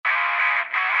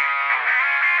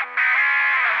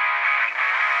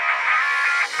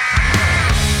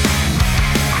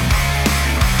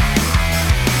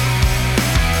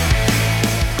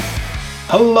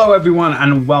Hello, everyone,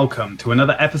 and welcome to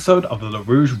another episode of the Le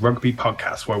Rouge Rugby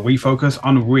Podcast, where we focus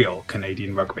on real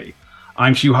Canadian rugby.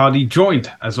 I'm Hugh Hardy,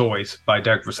 joined, as always, by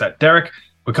Derek Brissett. Derek,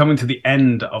 we're coming to the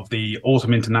end of the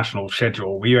autumn international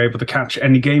schedule. Were you able to catch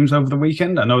any games over the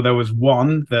weekend? I know there was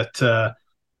one that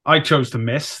I chose to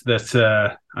miss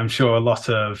that I'm sure a lot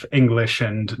of English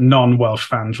and non-Welsh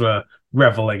fans were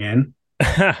reveling in.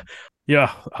 The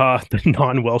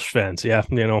non-Welsh fans. Yeah,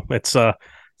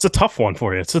 it's a tough one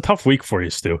for you. It's a tough week for you,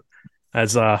 Stu.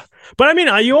 But I mean,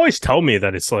 you always tell me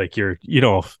that it's like you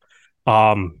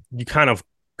kind of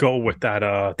go with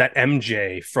that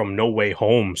MJ from No Way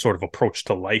Home sort of approach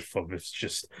to life. Of it's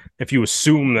just if you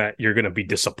assume that you're going to be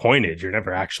disappointed, you're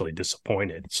never actually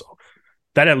disappointed. So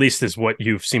that at least is what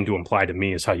you seem to imply to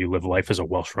me is how you live life as a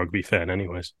Welsh rugby fan,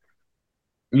 anyways.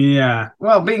 Yeah,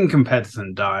 well, being competitive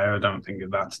and dire, I don't think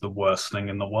that's the worst thing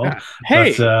in the world.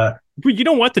 Hey, but you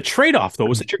know what? The trade-off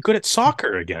though is that you're good at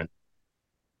soccer again.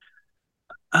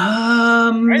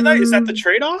 Right? Is that the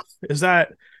trade-off? Is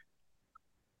that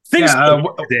things?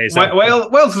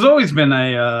 Wales has always been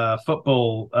a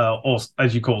football, or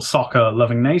as you call,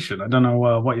 soccer-loving nation. I don't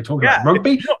know what you're talking about.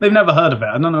 Rugby? They've never heard of it.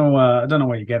 I don't know. I don't know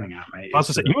what you're getting at, mate. I was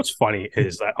gonna say, you know what's funny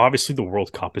is that obviously the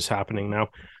World Cup is happening now.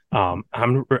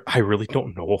 I really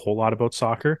don't know a whole lot about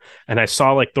soccer, and I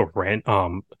saw like the rant,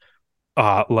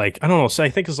 like I don't know, so I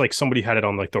think it's like somebody had it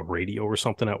on like the radio or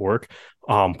something at work,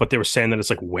 but they were saying that it's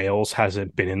like Wales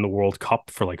hasn't been in the World Cup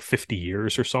for like 50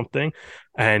 years or something,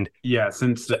 and yeah,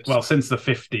 since the 50s, since the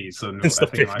 50s,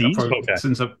 okay.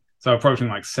 So approaching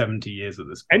like 70 years at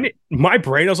this point. And my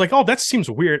brain, I was like, oh, that seems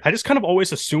weird. I just kind of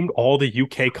always assumed all the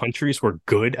UK countries were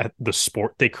good at the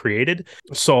sport they created.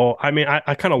 So, I mean,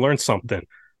 I kind of learned something.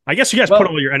 I guess you guys put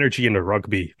all your energy into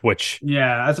rugby, which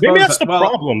I maybe that's the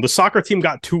problem. The soccer team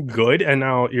got too good, and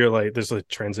now you're like, there's a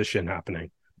transition happening.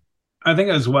 I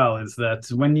think as well is that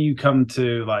when you come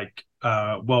to like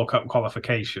World Cup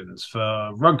qualifications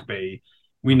for rugby,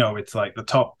 we know it's like the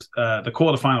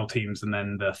quarterfinal teams and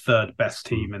then the third best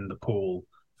team in the pool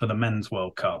for the men's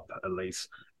World Cup, at least,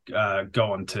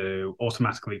 go on to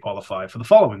automatically qualify for the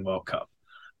following World Cup.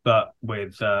 But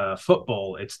with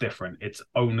football, it's different. It's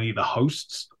only the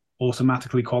hosts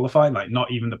automatically qualify, like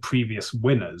not even the previous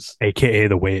winners. AKA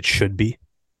the way it should be.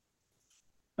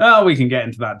 Oh, we can get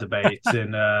into that debate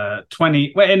in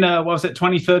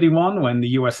 2031 when the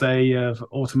USA have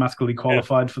automatically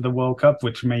qualified for the World Cup,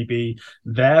 which may be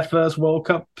their first World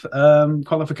Cup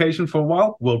qualification for a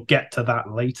while. We'll get to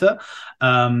that later.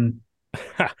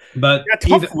 But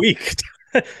tough week.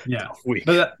 Yeah,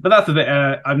 but that's the bit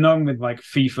I've known with like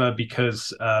FIFA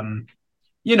because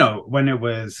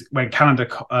when Canada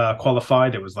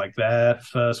qualified, it was like their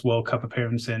first World Cup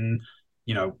appearance in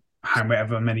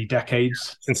however many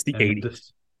decades since the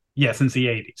 80s. Yeah, since the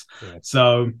 80s. Yeah.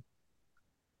 So,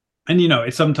 and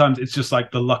it's sometimes it's just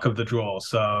like the luck of the draw.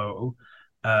 So,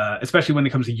 especially when it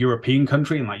comes to European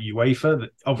country and like UEFA,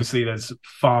 obviously there's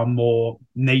far more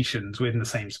nations within the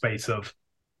same space of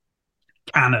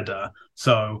Canada,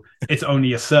 so it's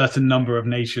only a certain number of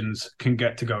nations can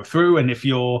get to go through, and if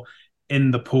you're in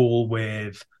the pool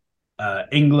with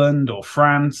England or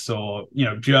France or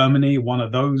Germany, one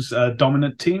of those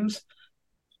dominant teams,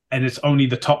 and it's only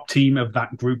the top team of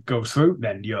that group goes through,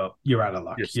 then you're out of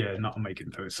luck. Yes. You're not making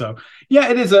through. So yeah,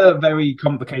 it is a very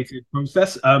complicated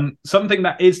process. Something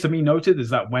that is to me noted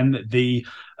is that when the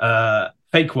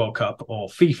fake World Cup or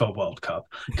FIFA World Cup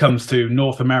comes to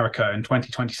North America in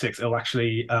 2026, it'll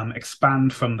actually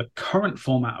expand from the current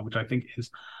format, which I think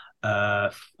is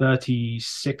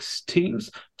 36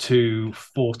 teams, to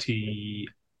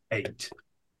 48.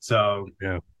 So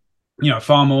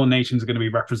far more nations are going to be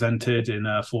represented in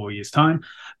 4 years' time,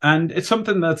 and it's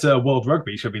something that World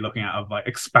Rugby should be looking at, of like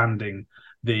expanding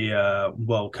the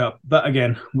World Cup. But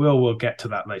again, we'll get to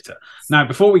that later. Now,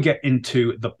 before we get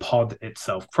into the pod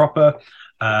itself proper,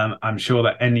 I'm sure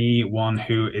that anyone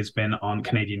who has been on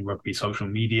Canadian rugby social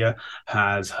media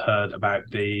has heard about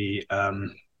the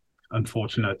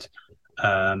unfortunate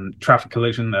traffic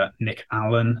collision that Nick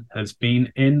Allen has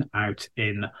been in out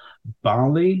in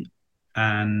Bali.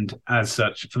 And as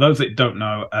such, for those that don't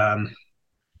know,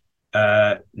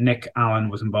 Nick Allen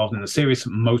was involved in a serious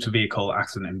motor vehicle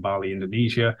accident in Bali,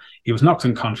 Indonesia. He was knocked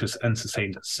unconscious and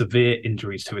sustained severe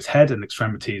injuries to his head and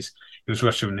extremities. He was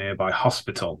rushed to a nearby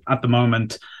hospital. At the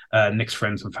moment, Nick's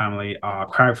friends and family are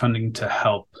crowdfunding to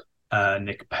help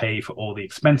Nick pay for all the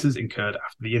expenses incurred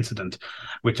after the incident,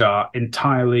 which are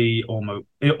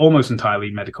almost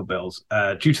entirely medical bills.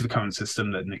 Due to the current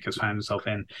system that Nick has found himself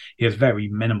in, he has very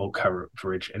minimal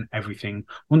coverage, and everything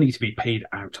will need to be paid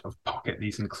out of pocket.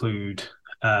 These include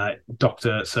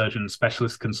doctor, surgeon,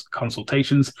 specialist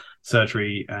consultations,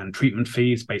 surgery and treatment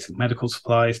fees, basic medical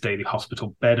supplies, daily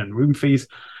hospital bed and room fees,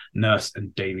 nurse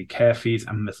and daily care fees,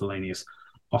 and miscellaneous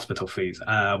hospital fees.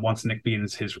 Once Nick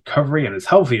begins his recovery and is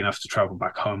healthy enough to travel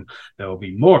back home, there will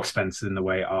be more expenses in the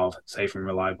way of safe and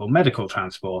reliable medical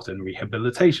transport and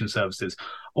rehabilitation services,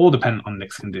 all dependent on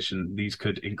Nick's condition. These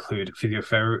could include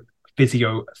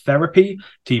physiotherapy,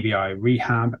 TBI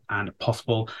rehab, and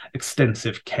possible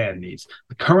extensive care needs.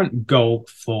 The current goal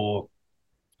for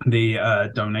the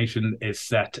donation is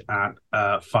set at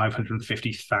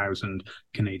 550,000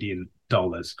 Canadian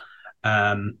dollars.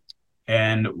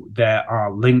 And there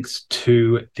are links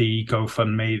to the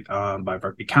GoFundMe by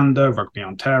Rugby Canada, Rugby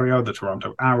Ontario, the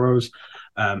Toronto Arrows,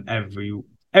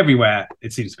 everywhere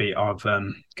it seems to be of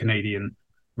Canadian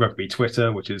rugby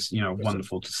Twitter, which is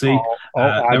wonderful to see.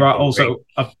 There are also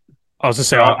I was gonna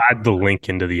say I'll add the link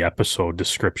into the episode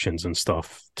descriptions and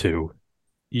stuff too. So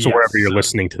yes, wherever you're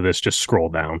listening to this, just scroll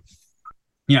down.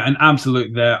 Yeah, and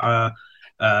absolutely, there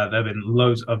have been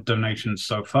loads of donations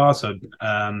so far. So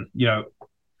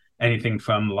anything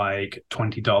from like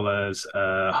 $20,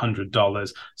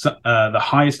 $100. So the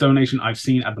highest donation I've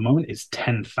seen at the moment is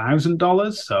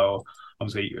 $10,000. So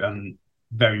obviously,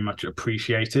 very much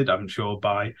appreciated, I'm sure,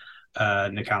 by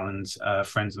Nick Allen's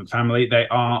friends and family. They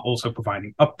are also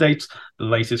providing updates. The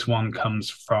latest one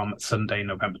comes from Sunday,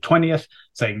 November 20th,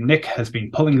 saying Nick has been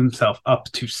pulling himself up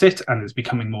to sit and is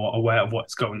becoming more aware of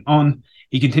what's going on.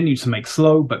 He continues to make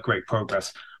slow but great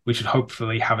progress. We should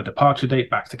hopefully have a departure date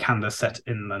back to Canada set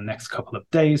in the next couple of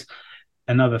days.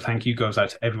 Another thank you goes out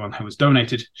to everyone who has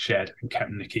donated, shared, and kept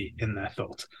Nicky in their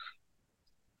thoughts.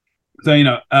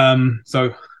 So,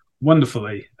 so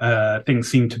wonderfully, things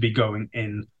seem to be going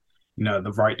in,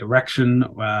 the right direction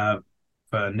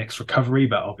for Nick's recovery.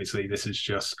 But obviously, this is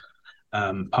just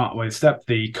part way step.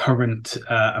 The current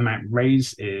amount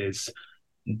raised is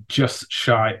just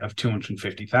shy of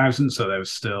 250,000. So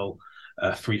there's still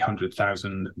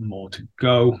 300,000 more to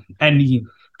go. Any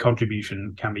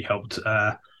contribution can be helped,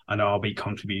 and I'll be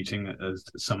contributing at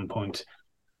some point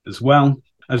as well.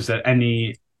 As I said,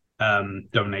 any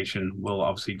donation will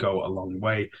obviously go a long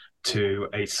way to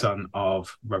a son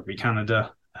of Rugby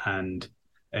Canada and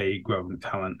a growing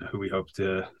talent who we hope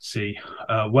to see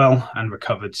well and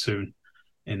recovered soon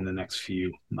in the next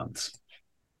few months.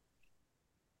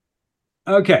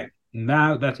 Okay,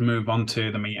 now let's move on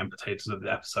to the meat and potatoes of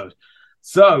the episode.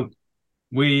 So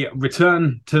we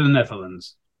return to the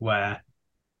Netherlands, where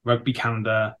Rugby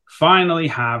Canada finally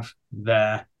have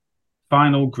their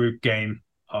final group game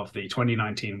of the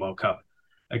 2019 World Cup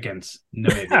against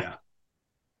Namibia.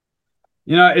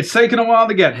 It's taken a while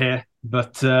to get here,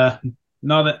 but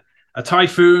not a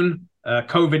typhoon,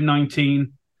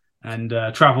 COVID-19, and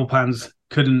travel plans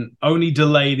couldn't only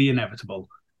delay the inevitable,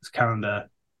 as Canada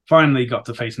finally got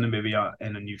to face Namibia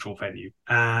in a neutral venue.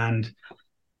 And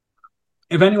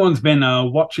if anyone's been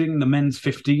watching the men's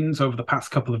 15s over the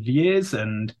past couple of years,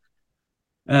 and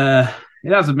it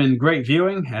hasn't been great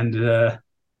viewing, and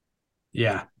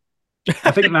yeah,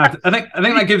 I think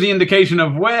that gives the indication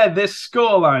of where this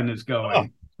scoreline is going. Oh,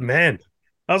 man,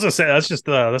 I was gonna say that's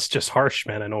just harsh,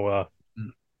 man. I know.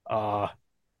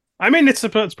 I mean, it's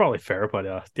probably fair,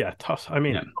 but yeah, tough. I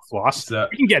mean, loss.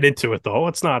 We can get into it though.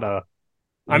 It's not a.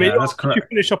 I mean, that's correct. You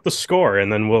finish up the score, and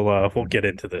then we'll get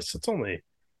into this. It's only.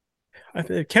 I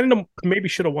think Canada maybe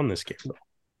should have won this game, though.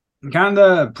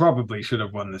 Canada probably should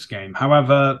have won this game.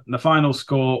 However, the final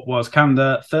score was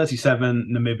Canada 37,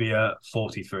 Namibia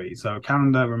 43. So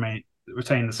Canada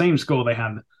retained the same score they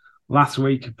had last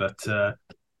week, but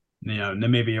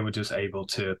Namibia were just able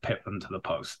to pip them to the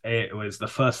post. It was the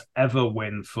first ever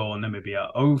win for Namibia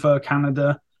over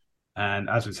Canada, and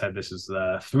as we said, this is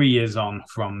 3 years on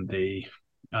from the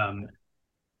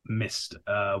missed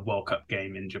World Cup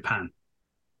game in Japan.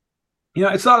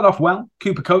 It started off well.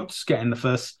 Cooper Coates getting the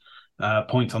first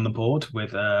point on the board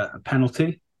with a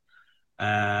penalty.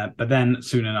 But then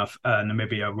soon enough,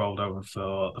 Namibia rolled over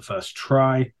for the first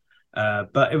try.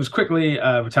 But it was quickly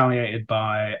retaliated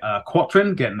by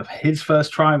Quatrin getting his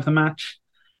first try of the match.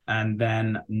 And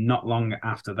then not long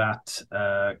after that,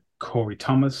 Corey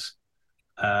Thomas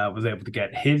was able to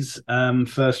get his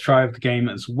first try of the game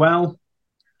as well.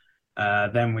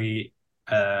 Then we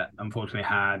unfortunately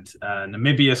had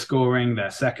Namibia scoring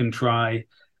their second try.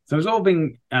 So it was all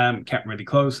being kept really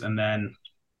close. And then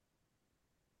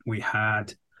we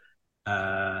had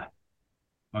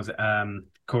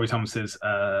Corey Thomas's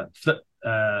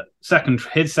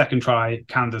second try,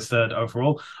 Canada's third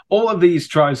overall. All of these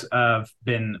tries have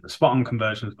been spot-on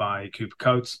conversions by Cooper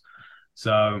Coates.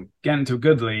 So getting to a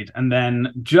good lead. And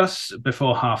then just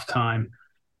before halftime,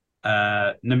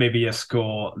 Namibia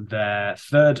score their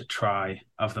third try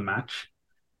of the match.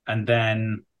 And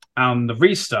then on the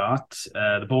restart,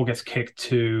 the ball gets kicked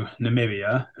to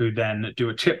Namibia, who then do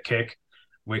a chip kick,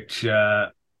 which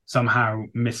somehow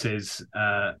misses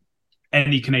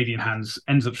any Canadian hands,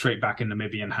 ends up straight back in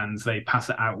Namibian hands. They pass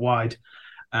it out wide,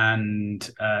 and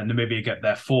Namibia get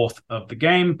their fourth of the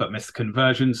game, but miss the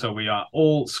conversion. So we are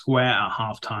all square at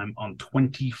halftime on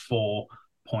 24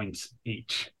 points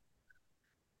each.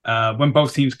 When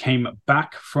both teams came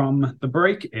back from the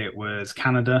break, it was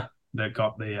Canada that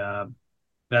got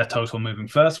their total moving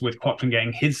first, with Quattrin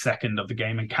getting his second of the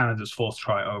game and Canada's fourth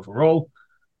try overall.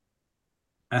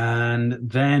 And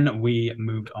then we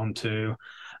moved on to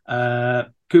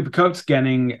Cooper Coates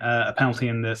getting a penalty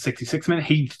in the 66th minute.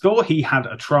 He thought he had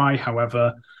a try,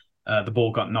 however, the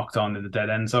ball got knocked on in the dead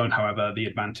end zone. However, the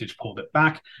advantage pulled it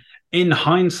back. In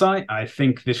hindsight, I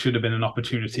think this should have been an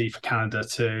opportunity for Canada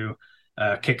to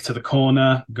kick to the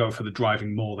corner, go for the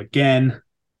driving maul again.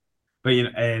 But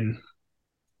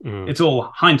it's all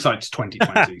hindsight's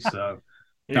 2020, so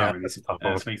can't really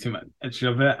speak too much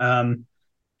of it.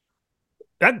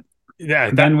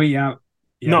 Then we it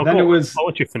was. I'll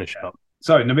let you finish up.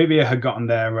 Sorry, Namibia had gotten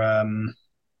their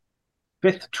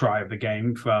fifth try of the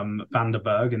game from Van der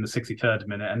Berg in the 63rd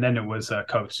minute, and then it was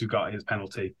Coates who got his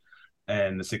penalty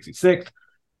in the 66th.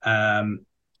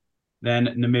 Then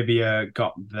Namibia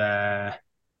got their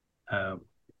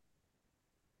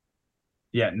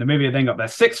Namibia then got their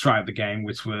sixth try of the game,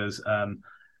 which was Van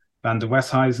der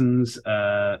Westhuizen's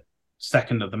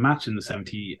second of the match in the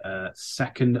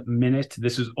 72nd minute.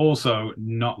 This was also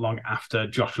not long after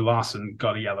Josh Larson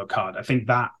got a yellow card. I think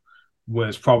that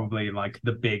was probably like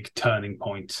the big turning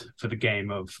point for the game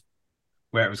of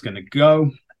where it was going to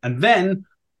go. And then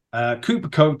Cooper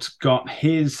Coates got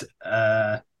his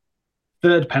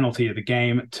third penalty of the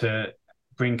game to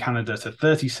bring Canada to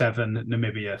 37,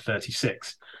 Namibia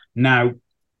 36. Now,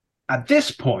 at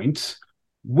this point,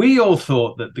 we all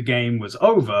thought that the game was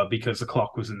over because the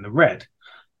clock was in the red.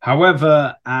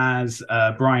 However, as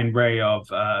Brian Ray of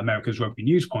America's Rugby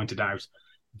News pointed out,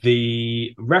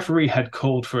 the referee had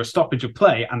called for a stoppage of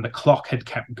play and the clock had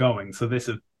kept going. So this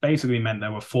basically meant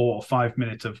there were 4 or 5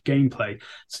 minutes of gameplay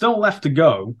still left to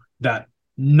go that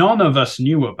none of us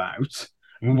knew about.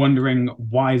 And we're wondering,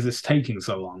 why is this taking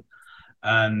so long?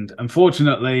 And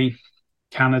unfortunately,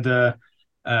 Canada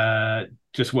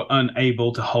just were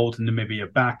unable to hold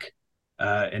Namibia back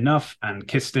enough, and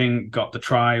Kisting got the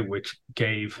try, which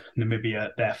gave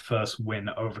Namibia their first win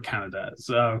over Canada.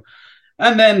 So,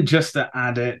 and then just to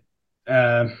add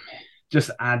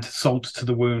salt to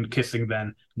the wound, Kisting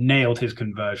then nailed his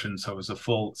conversion, so it was a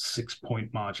full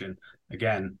 6-point margin.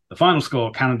 Again, the final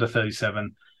score: Canada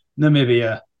 37,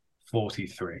 Namibia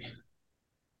 43.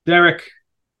 Derek,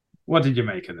 what did you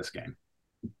make of this game?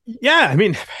 Yeah, I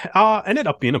mean, ended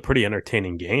up being a pretty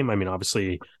entertaining game. I mean,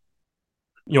 obviously,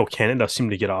 Canada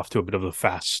seemed to get off to a bit of a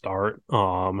fast start.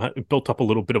 Built up a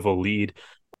little bit of a lead.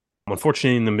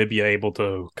 Unfortunately, Namibia able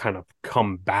to kind of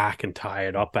come back and tie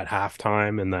it up at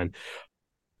halftime, and then,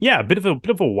 a bit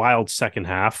of a wild second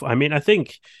half. I mean, I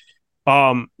think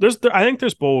there's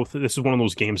both. This is one of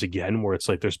those games again where it's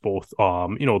like there's both,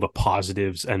 the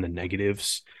positives and the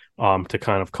negatives to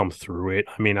kind of come through it.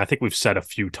 I mean, I think we've said a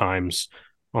few times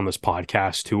on this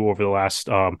podcast too over the last,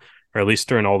 or at least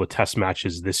during all the test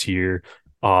matches this year,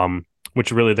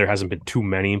 which really there hasn't been too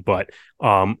many, but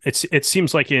it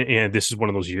seems like this is one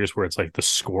of those years where it's like the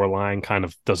score line kind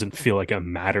of doesn't feel like it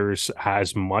matters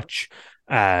as much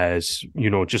as,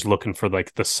 just looking for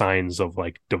like the signs of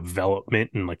like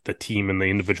development and like the team and the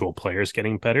individual players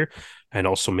getting better. And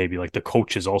also maybe like the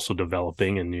coach is also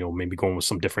developing and, maybe going with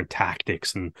some different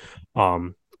tactics and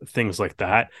things like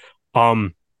that.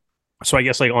 So I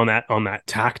guess like on that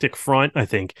tactic front, I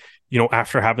think,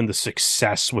 after having the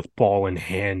success with ball in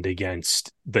hand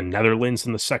against the Netherlands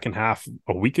in the second half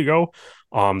a week ago,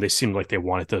 they seemed like they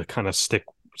wanted to kind of stick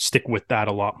with that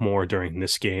a lot more during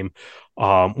this game,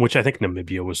 which I think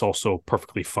Namibia was also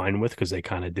perfectly fine with because they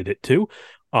kind of did it too.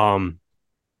 So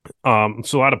a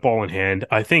lot of ball in hand.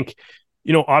 I think,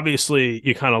 obviously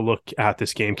you kind of look at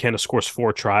this game, Canada scores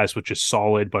 4 tries, which is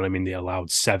solid, but I mean, they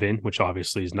allowed 7, which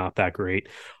obviously is not that great.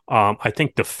 I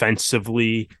think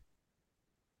defensively,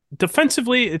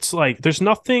 it's like, there's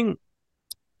nothing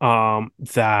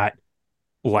that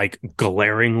like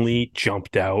glaringly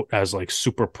jumped out as like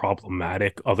super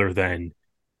problematic other than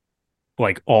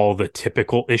like all the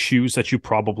typical issues that you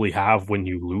probably have when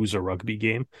you lose a rugby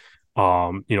game.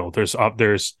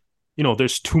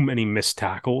 There's too many missed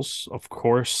tackles, of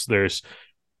course. There's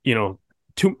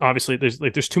too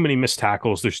many missed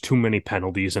tackles, there's too many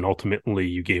penalties, and ultimately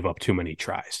you gave up too many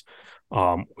tries.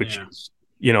 which Yeah. is,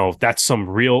 that's some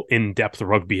real in-depth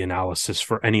rugby analysis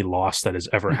for any loss that has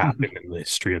ever happened in the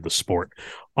history of the sport.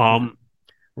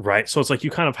 Right. So it's like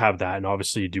you kind of have that, and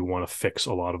obviously you do want to fix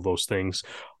a lot of those things.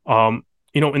 In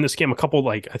this game, a couple,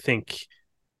 like, I think,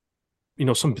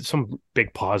 some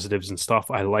big positives and stuff.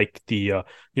 I like the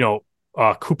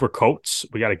Cooper Coates.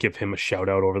 We got to give him a shout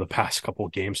out over the past couple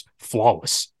of games.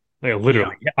 Flawless. Like,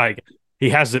 literally, he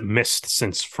hasn't missed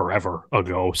since forever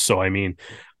ago. So I mean,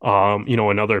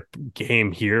 another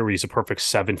game here where he's a perfect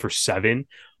 7 for 7,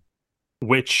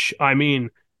 which, I mean,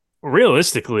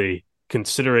 realistically,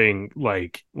 considering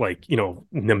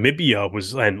Namibia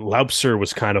was, and Laubser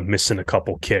was kind of missing a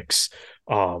couple kicks,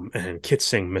 and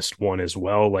Kitsing missed one as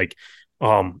well. Like,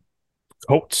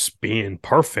 Coates being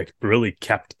perfect really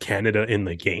kept Canada in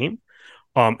the game.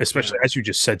 Especially as you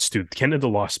just said, Stu, Canada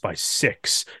lost by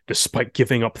 6 despite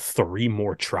giving up 3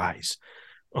 more tries.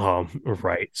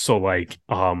 Right. So like,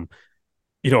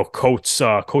 Coates'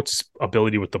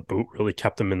 ability with the boot really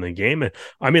kept him in the game. And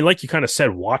I mean, like you kind of said,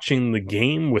 watching the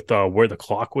game with where the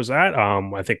clock was at,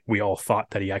 I think we all thought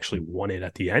that he actually won it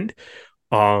at the end.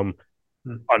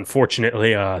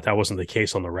 Unfortunately, that wasn't the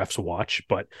case on the refs' watch.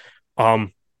 But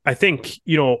I think,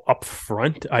 up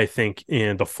front, I think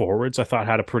in the forwards, I thought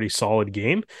had a pretty solid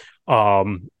game.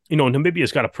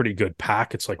 Namibia's got a pretty good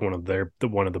pack. It's like one of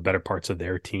the better parts of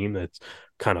their team that's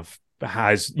kind of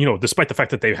has, despite the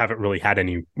fact that they haven't really had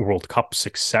any World Cup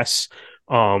success,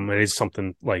 it is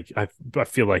something like I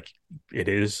feel like it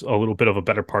is a little bit of a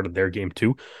better part of their game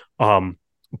too. But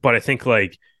I think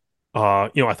like, I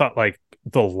thought like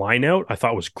the line out I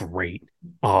thought was great.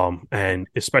 And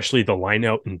especially the line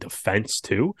out in defense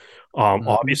too.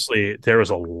 Obviously there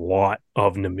was a lot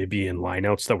of Namibian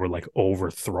lineouts that were like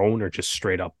overthrown or just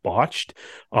straight up botched.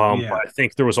 But I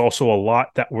think there was also a lot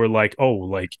that were like,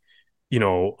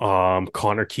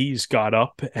 Connor Keys got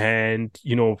up and,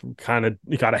 kind of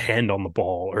got a hand on the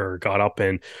ball, or got up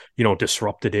and,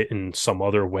 disrupted it in some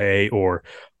other way, or,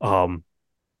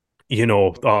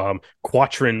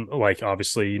 Quattrin, like,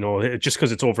 obviously, just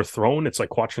because it's overthrown, it's like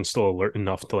Quattrin's still alert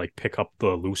enough to like pick up the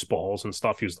loose balls and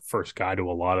stuff. He was the first guy to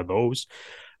a lot of those.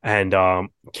 And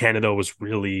Canada was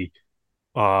really,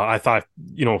 I thought,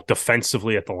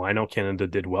 defensively at the lineout, Canada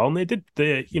did well, and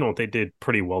they did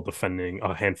pretty well defending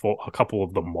a couple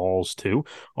of the mauls too.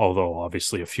 Although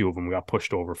obviously a few of them got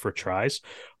pushed over for tries.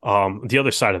 The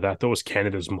other side of that, though, was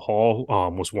Canada's maul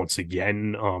was once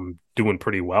again doing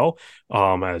pretty well.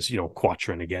 As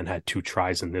Quattrin again had 2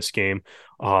 tries in this game.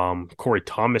 Corey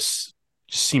Thomas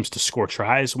seems to score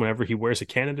tries whenever he wears a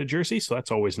Canada jersey, so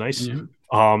that's always nice.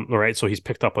 All right, so he's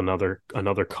picked up another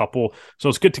couple, so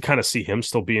it's good to kind of see him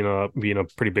still being a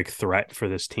pretty big threat for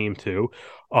this team too.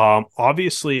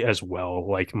 Obviously as well,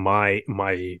 like my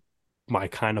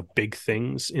kind of big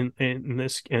things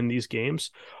in these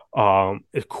games,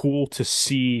 it's cool to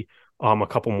see a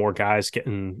couple more guys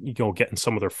getting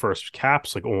some of their first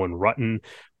caps, like Owen Rutten,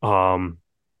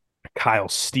 Kyle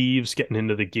Steeves getting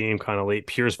into the game kind of late.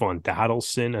 Piers von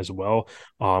Daddelson as well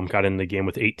got in the game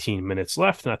with 18 minutes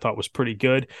left, and I thought was pretty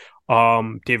good.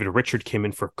 David Richard came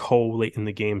in for Cole late in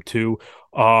the game too.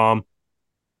 Part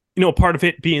of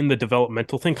it being the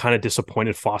developmental thing, kind of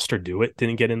disappointed Foster Dewitt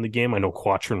didn't get in the game. I know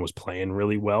Quattrin was playing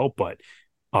really well, but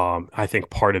I think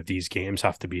part of these games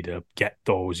have to be to get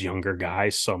those younger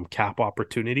guys some cap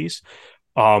opportunities.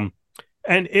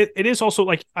 And it is also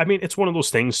like, I mean, it's one of those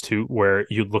things too, where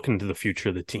you look into the future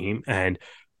of the team, and,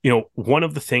 one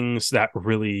of the things that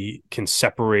really can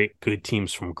separate good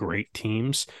teams from great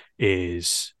teams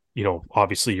is,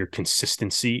 obviously your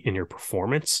consistency in your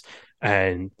performance,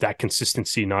 and that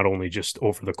consistency, not only just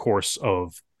over the course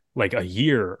of like a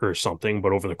year or something,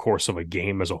 but over the course of a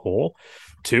game as a whole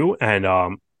too. And,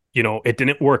 it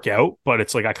didn't work out, but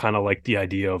it's like, I kind of like the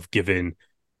idea of giving,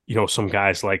 some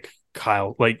guys like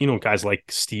Kyle, like, guys like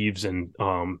Steeves and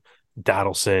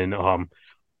Daddelson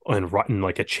and Rutten,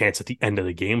 like, a chance at the end of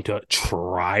the game to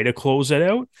try to close it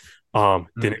out.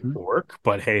 Didn't work,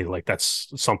 but hey, like,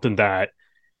 that's something that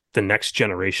the next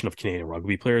generation of Canadian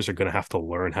rugby players are going to have to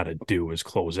learn how to do, is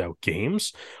close out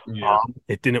games.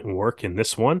 It didn't work in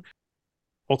this one.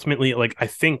 Ultimately, like, I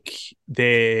think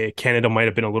Canada might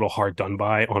have been a little hard done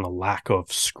by on a lack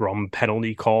of scrum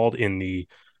penalty called in the,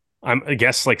 I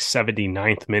guess, like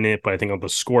 79th minute, but I think on the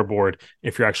scoreboard,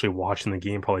 if you're actually watching the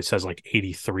game, probably says like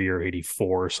 83 or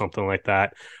 84 or something like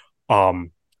that.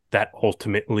 That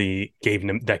ultimately gave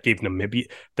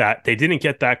Namibia, that they didn't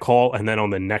get that call, and then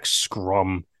on the next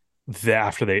scrum,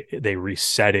 after they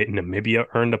reset it, Namibia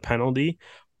earned a penalty,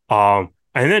 and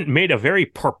then made a very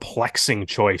perplexing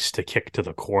choice to kick to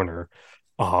the corner.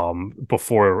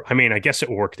 before. I mean, I guess it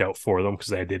worked out for them because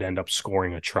they did end up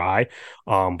scoring a try.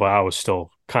 But I was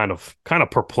still kind of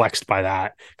perplexed by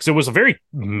that because it was a very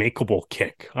makeable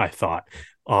kick, I thought,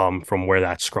 from where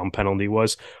that scrum penalty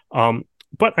was.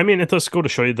 But I mean, it does go to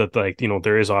show you that, like,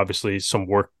 there is obviously some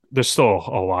work. There's still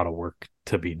a lot of work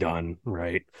to be done,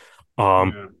 right?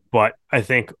 Yeah. But I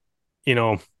think, you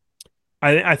know,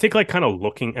 I think, like, kind of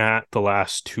looking at the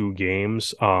last two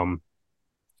games,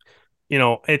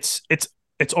 it's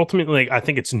ultimately, like, I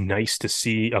think it's nice to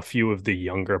see a few of the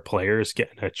younger players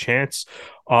getting a chance.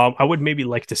 I would maybe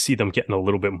like to see them getting a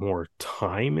little bit more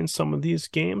time in some of these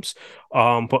games.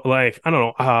 But, like, I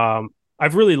don't know.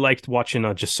 I've really liked watching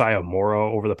Josiah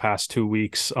Mora over the past 2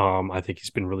 weeks. I think he's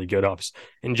been really good. Obviously,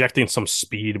 injecting some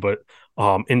speed, but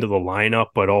into the lineup,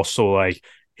 but also, like,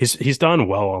 he's done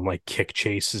well on, like, kick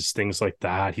chases, things like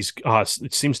that.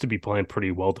 It seems to be playing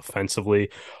pretty well defensively.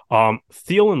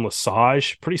 Thiel and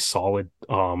Lesage, pretty solid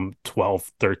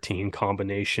 12-13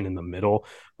 combination in the middle.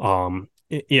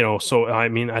 So I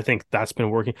mean, I think that's been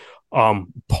working.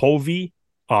 Povey,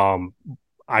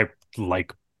 I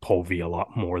like Povey a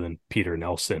lot more than Peter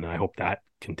Nelson. I hope that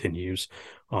continues.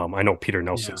 I know Peter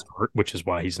Nelson's hurt, which is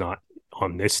why he's not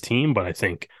on this team, but I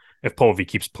think if Povey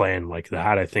keeps playing like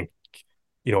that, I think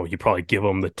you probably give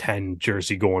him the 10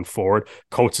 jersey going forward.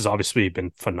 Coates has obviously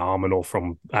been phenomenal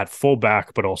from at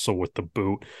fullback, but also with the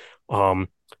boot.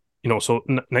 So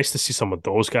nice to see some of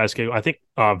those guys get. I think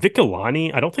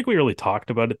Vikalani, I don't think we really talked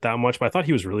about it that much, but I thought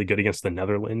he was really good against the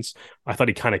Netherlands. I thought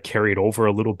he kind of carried over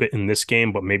a little bit in this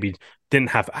game, but maybe didn't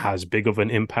have as big of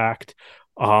an impact.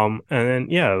 And then,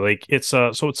 yeah, like, so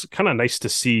it's kind of nice to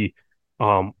see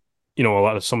a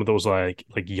lot of some of those, like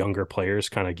younger players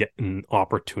kind of getting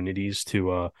opportunities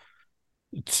to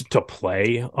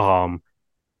play.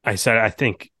 I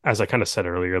think, as I kind of said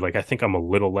earlier, like, I think I'm a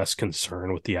little less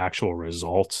concerned with the actual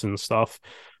results and stuff.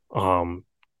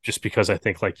 Just because I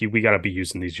think, like, we got to be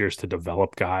using these years to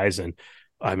develop guys. And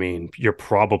I mean, you're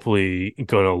probably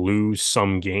going to lose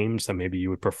some games that maybe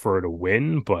you would prefer to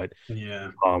win, but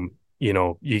Yeah.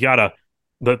 you gotta,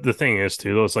 the thing is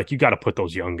too, though, it's like you got to put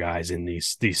those young guys in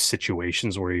these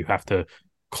situations where you have to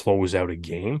close out a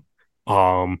game.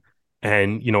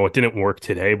 And it didn't work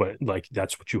today, but, like,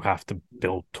 that's what you have to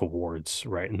build towards,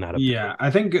 right? And that ability. Yeah, I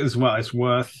think as well it's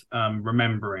worth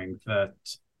remembering that,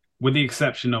 with the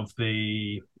exception of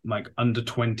the, like, under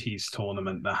 20s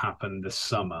tournament that happened this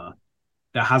summer,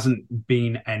 there hasn't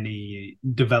been any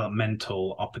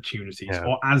developmental opportunities,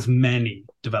 or as many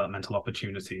developmental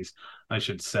opportunities, I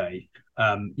should say.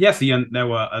 Yes, there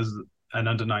were an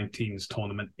under 19s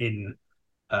tournament in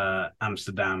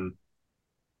Amsterdam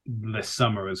this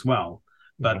summer as well.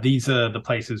 But these are the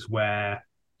places where,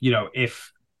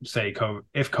 if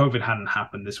COVID hadn't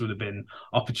happened, this would have been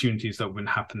opportunities that have been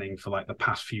happening for, like, the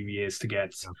past few years to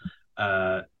get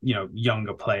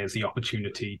younger players the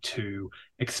opportunity to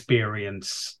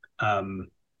experience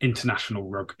international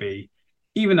rugby,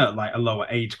 even at, like, a lower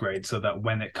age grade, so that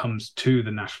when it comes to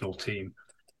the national team,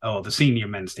 or the senior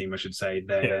men's team, I should say,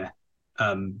 they're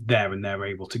there and they're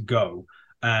able to go.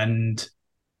 And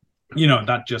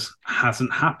that just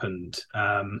hasn't happened.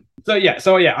 I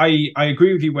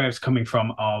agree with you where it's coming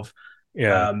from.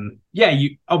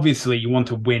 You obviously you want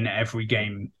to win every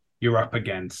game you're up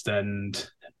against, and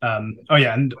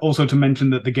and also to mention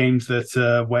that the games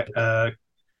that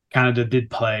Canada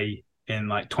did play in,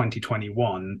 like,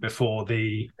 2021 before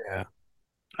the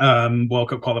World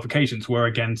Cup qualifications were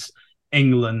against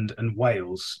England and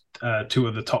Wales, two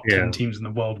of the top 10 teams in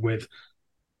the world, with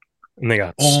and they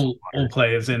got all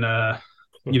players in a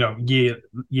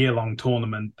year-long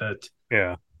tournament that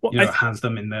has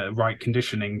them in the right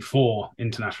conditioning for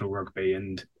international rugby.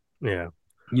 And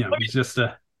it's just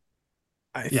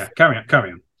carry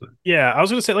on. Yeah, I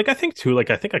was gonna say, like, I think too, like,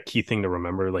 I think a key thing to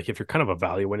remember, like, if you're kind of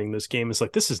evaluating this game, is,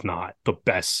 like, this is not the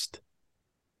best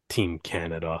Team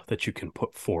Canada that you can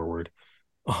put forward.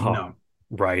 No.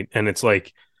 Right. And it's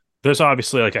like, there's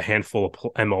obviously, like, a handful of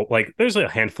there's a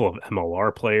handful of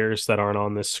MLR players that aren't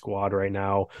on this squad right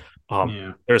now.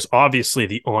 There's obviously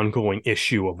the ongoing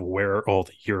issue of where are all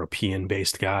the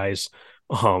European-based guys,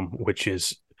 which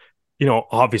is,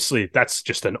 obviously that's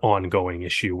just an ongoing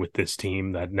issue with this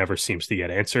team that never seems to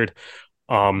get answered.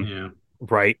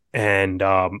 Right. And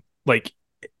like,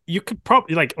 you could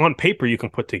probably, like, on paper, you can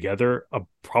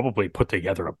probably put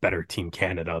together a better Team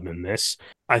Canada than this.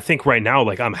 I think right now,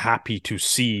 like, I'm happy to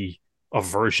see a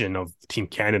version of Team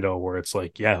Canada where it's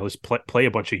like, yeah, let's play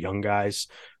a bunch of younger guys.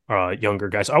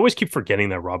 I always keep forgetting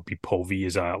that Robbie Povey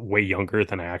is way younger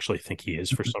than I actually think he is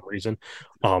for some reason.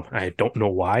 I don't know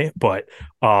why, but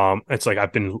it's like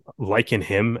I've been liking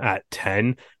him at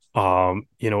 10.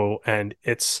 And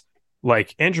it's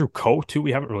like Andrew Coe too.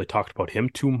 We haven't really talked about him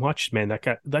too much. Man, that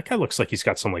guy looks like he's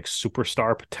got some like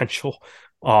superstar potential.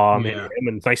 In Yeah. him,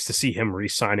 and it's nice to see him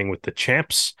re-signing with the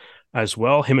champs as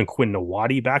well. Him and Quinn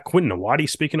Nawadi back. Quinn Nawadi,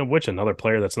 speaking of which, another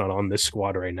player that's not on this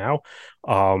squad right now.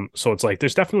 So it's like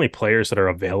there's definitely players that are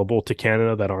available to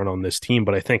Canada that aren't on this team,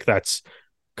 but I think that's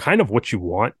kind of what you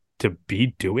want to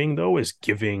be doing though, is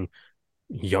giving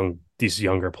these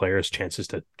younger players chances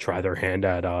to try their hand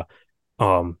at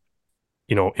um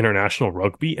international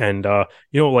rugby. And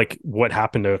like what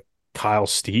happened to Kyle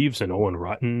Steeves and Owen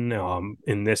Rutten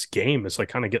in this game is like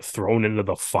kind of get thrown into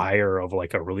the fire of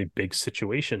like a really big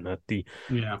situation at the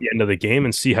end of the game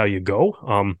and see how you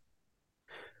go.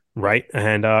 Right.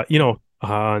 And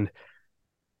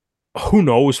who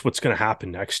knows what's going to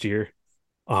happen next year.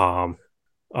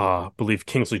 Believe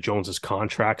Kingsley Jones's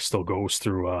contract still goes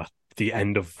through the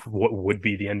end of what would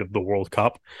be the end of the World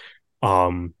Cup.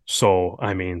 So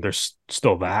I mean, there's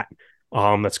still that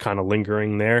that's kind of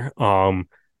lingering there.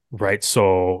 Right.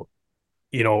 So,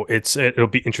 it'll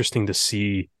be interesting to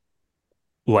see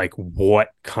like what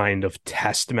kind of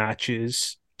test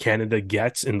matches Canada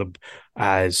gets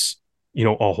as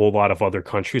a whole lot of other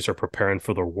countries are preparing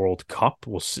for the World Cup.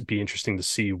 Will be interesting to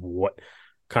see what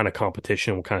kind of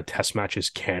competition, what kind of test matches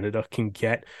Canada can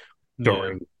get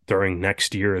during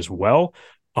next year as well.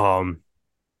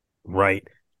 Right.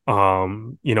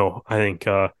 I think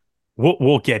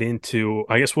we'll get into,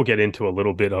 I guess we'll get into a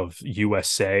little bit of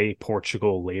USA,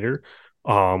 Portugal later.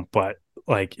 But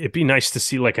like it'd be nice to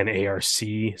see like an ARC,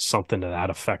 something to that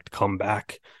effect, come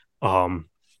back.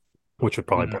 Which would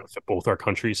probably benefit both our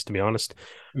countries, to be honest.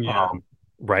 Yeah.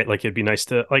 Right. Like it'd be nice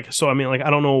to I mean, like I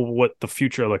don't know what the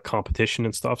future of the competition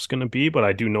and stuff's gonna be, but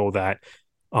I do know that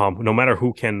no matter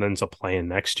who Canada ends up playing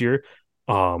next year,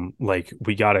 like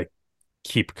we gotta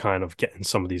keep kind of getting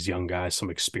some of these young guys some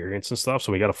experience and stuff.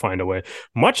 So we got to find a way,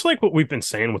 much like what we've been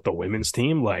saying with the women's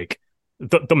team, like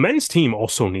the men's team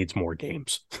also needs more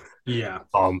games. Yeah.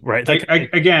 Right. Like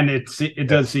again, it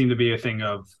does seem to be a thing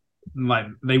of like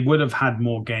they would have had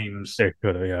more games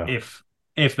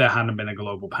if there hadn't been a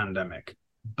global pandemic.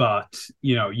 But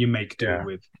you make do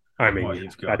with what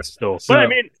you've got. That's still, but I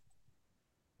mean,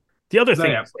 the other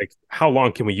thing is like, how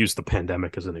long can we use the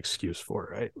pandemic as an excuse for,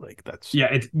 right? Like that's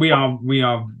we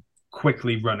are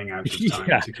quickly running out of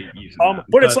time to keep using that.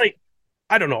 But it's like,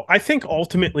 I don't know. I think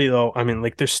ultimately though, I mean,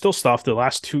 like there's still stuff. The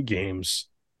last two games,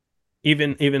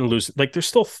 even lose, like there's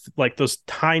still like those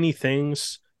tiny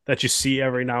things that you see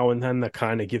every now and then that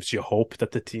kind of gives you hope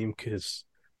that the team is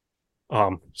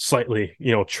slightly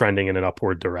trending in an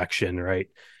upward direction, right?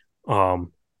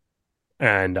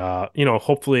 And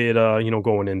hopefully it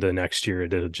going into next year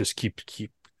it'll just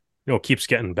keeps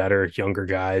getting better. Younger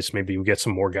guys, maybe we get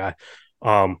some more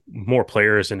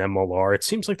players in MLR. It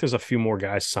seems like there's a few more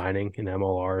guys signing in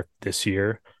MLR this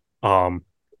year.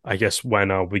 I guess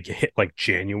when we hit like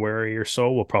January or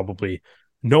so, we'll probably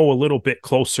know a little bit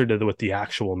closer to what the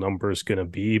actual number is going to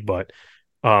be. But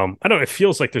I don't know. It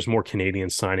feels like there's more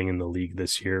Canadians signing in the league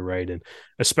this year, right? And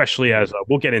especially as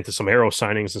we'll get into some Arrow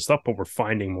signings and stuff, but we're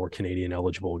finding more Canadian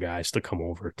eligible guys to come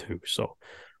over too. So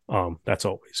that's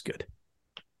always good.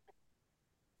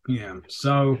 Yeah.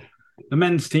 So the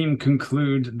men's team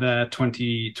conclude their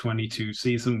 2022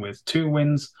 season with 2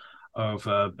 wins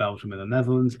over Belgium and the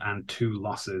Netherlands and 2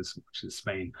 losses, which is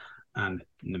Spain and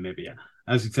Namibia.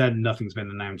 As you said, nothing's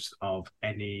been announced of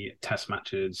any test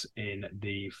matches in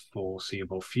the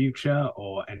foreseeable future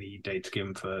or any dates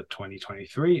given for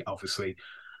 2023. Obviously,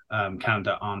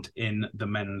 Canada aren't in the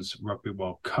Men's Rugby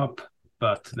World Cup,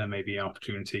 but there may be an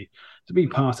opportunity to be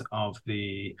part of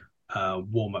the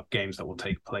warm-up games that will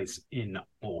take place in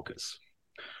August.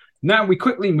 Now we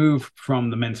quickly move from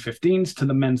the men's 15s to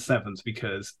the men's 7s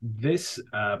because this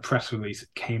press release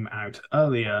came out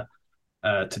earlier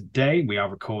today. We are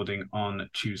recording on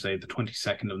Tuesday, the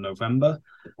 22nd of November,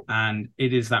 and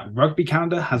it is that Rugby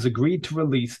Canada has agreed to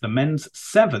release the men's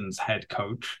 7s head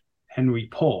coach, Henry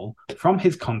Paul, from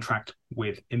his contract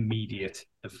with immediate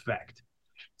effect.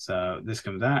 So this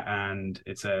comes out and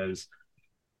it says,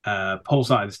 Paul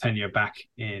started his tenure back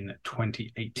in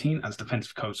 2018 as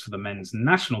defensive coach for the men's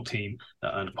national team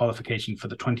that earned qualification for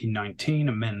the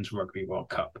 2019 Men's Rugby World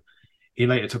Cup. He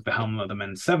later took the helm of the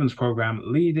men's 7s program,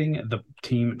 leading the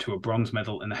team to a bronze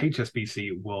medal in the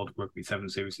HSBC World Rugby 7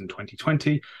 Series in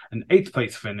 2020, an 8th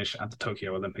place finish at the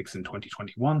Tokyo Olympics in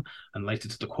 2021, and later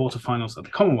to the quarterfinals of the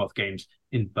Commonwealth Games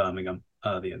in Birmingham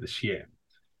earlier this year.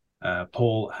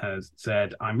 Paul has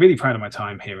said, I'm really proud of my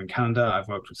time here in Canada. I've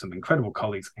worked with some incredible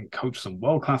colleagues and coached some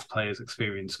world-class players,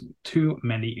 experienced too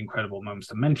many incredible moments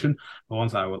to mention, the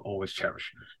ones that I will always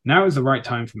cherish. Now is the right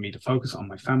time for me to focus on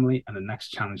my family and the next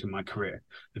challenge in my career.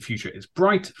 The future is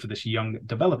bright for this young,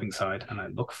 developing side, and I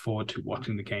look forward to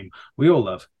watching the game we all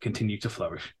love continue to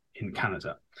flourish in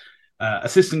Canada.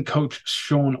 Assistant coach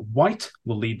Sean White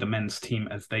will lead the men's team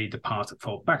as they depart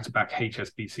for back-to-back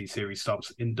HSBC Series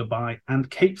stops in Dubai and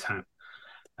Cape Town.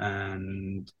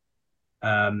 And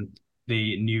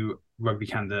the new Rugby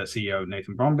Canada CEO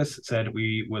Nathan Brombis said,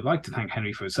 we would like to thank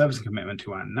Henry for his service and commitment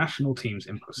to our national teams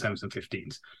in sevens and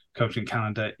 15s. Coaching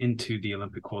Canada into the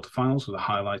Olympic quarterfinals was a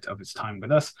highlight of his time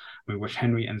with us. We wish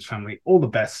Henry and his family all the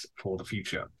best for the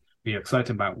future. We are excited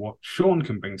about what Sean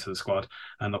can bring to the squad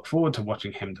and look forward to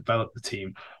watching him develop the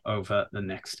team over the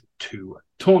next 2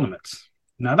 tournaments.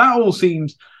 Now, that all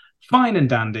seems fine and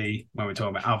dandy when we're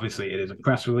talking about, obviously, it is a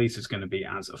press release. It's going to be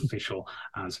as official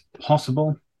as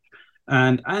possible.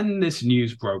 And this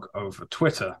news broke over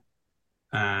Twitter.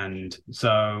 And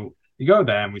so you go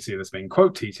there and we see this being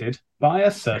quote tweeted by a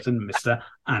certain Mr.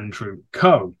 Andrew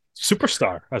Coe.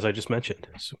 Superstar, as I just mentioned.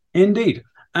 Indeed.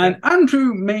 And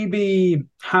Andrew maybe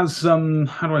has some,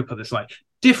 how do I put this, like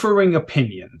differing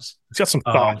opinions. He's got some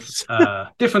thoughts.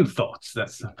 Different thoughts,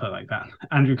 let's put it like that.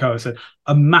 Andrew Coe said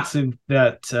a massive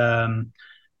that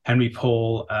Henry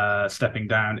Paul stepping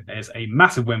down is a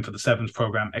massive win for the Sevens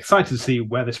program. Excited to see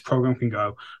where this program can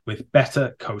go with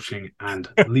better coaching and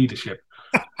leadership.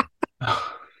 Damn,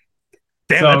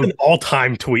 that's an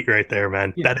all-time tweet right there,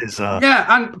 man. Yeah. That is yeah,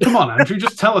 and come on, Andrew,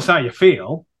 just tell us how you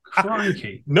feel.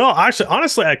 Crikey. No, actually,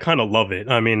 honestly, I kind of love it.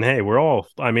 I mean, hey, we're all,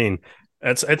 I mean,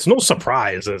 it's no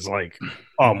surprise. It's like,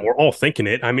 we're all thinking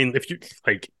it. I mean, if you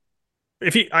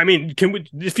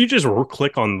just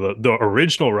click on the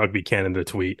original Rugby Canada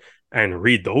tweet and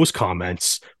read those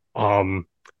comments,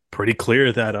 pretty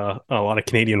clear that a lot of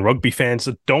Canadian rugby fans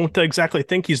don't exactly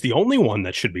think he's the only one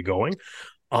that should be going.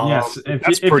 Yes,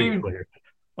 that's pretty clear.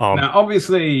 Now,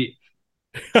 obviously,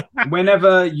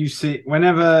 whenever you see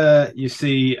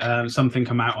something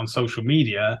come out on social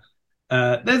media,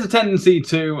 there's a tendency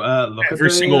to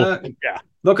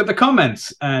look at the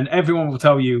comments, and everyone will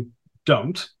tell you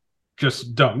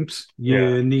just don't.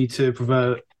 You need to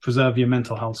preserve your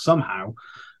mental health somehow.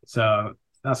 So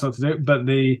that's what to do. But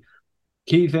the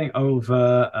key thing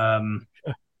over,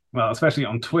 well, especially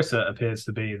on Twitter, appears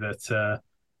to be that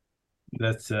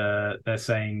they're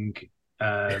saying,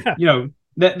 you know,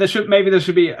 there should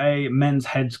be a men's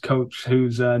head coach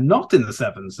who's not in the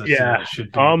sevens that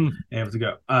should be able to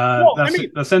go.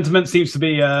 The sentiment seems to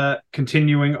be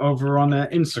continuing over on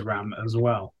Instagram as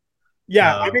well.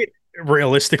 Yeah, I mean,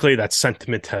 realistically, that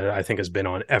sentiment I think has been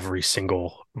on every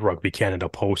single Rugby Canada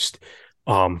post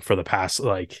for the past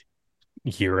like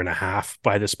year and a half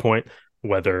by this point,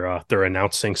 whether they're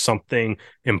announcing something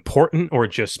important or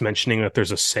just mentioning that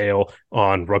there's a sale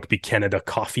on Rugby Canada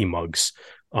coffee mugs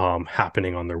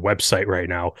happening on their website right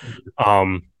now.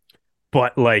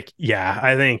 But like, yeah,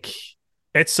 I think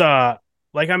it's I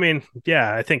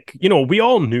think, you know, we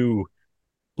all knew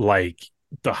like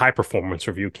the high performance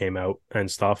review came out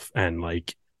and stuff, and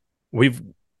like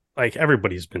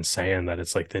everybody's been saying that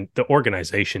it's like the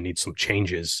organization needs some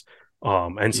changes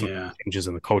and some changes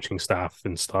in the coaching staff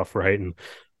and stuff, right? And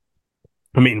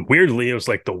I mean, weirdly, it was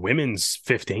like the women's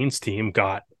 15s team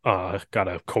got a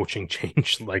coaching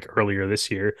change like earlier this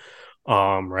year,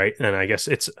 right? And I guess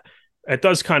it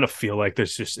does kind of feel like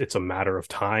it's a matter of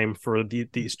time for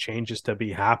these changes to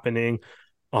be happening.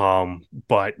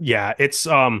 But yeah,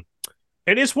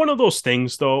 it is one of those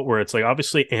things though where it's like,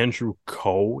 obviously Andrew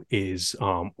Coe has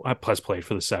played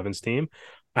for the sevens team,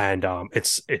 and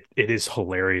it is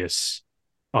hilarious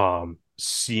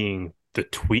seeing the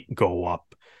tweet go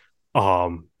up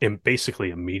and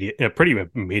basically pretty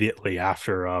immediately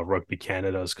after Rugby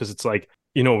Canada's, because it's like,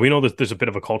 you know, we know that there's a bit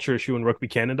of a culture issue in Rugby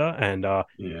Canada, and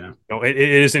you know, it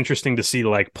is interesting to see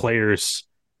like players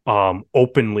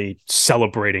openly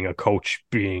celebrating a coach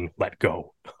being let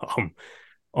go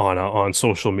on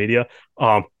social media.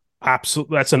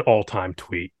 Absolutely, that's an all-time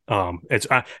tweet. It's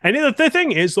and the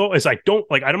thing is though, is I'm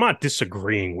not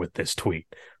disagreeing with this tweet.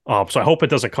 So I hope it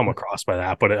doesn't come across by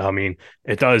that, but I mean,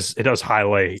 it does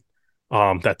highlight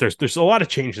that there's a lot of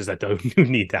changes that do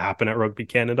need to happen at Rugby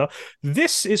Canada.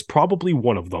 This is probably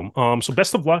one of them. So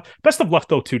best of luck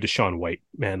though to Shaun White,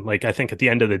 man. Like, I think at the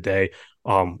end of the day,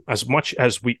 as much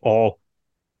as we all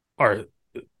are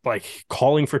like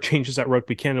calling for changes at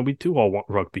Rugby Canada, we do all want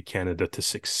Rugby Canada to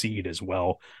succeed as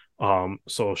well.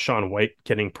 So Shaun White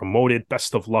getting promoted,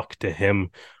 best of luck to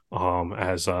him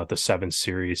as the 7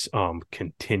 series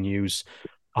continues.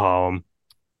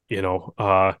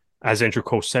 as Andrew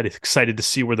Coe said, excited to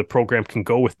see where the program can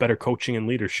go with better coaching and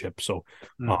leadership. So,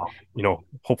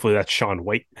 hopefully that's Sean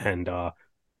White, and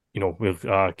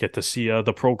we'll get to see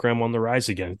the program on the rise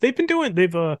again. I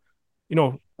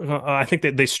think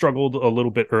that they struggled a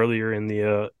little bit earlier in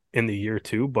the year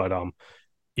too, but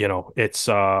it's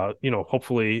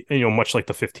hopefully, much like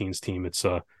the 15s team, it's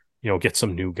get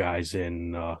some new guys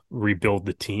in, rebuild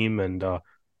the team, and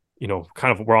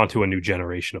kind of we're onto a new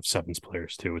generation of sevens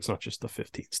players too. It's not just the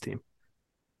 15s team.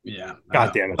 Yeah.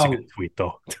 God damn, it's a good tweet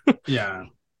though. Yeah.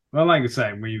 Well, like I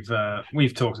say,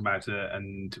 we've talked about it,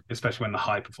 and especially when the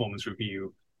high performance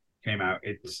review came out,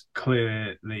 it's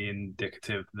clearly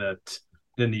indicative that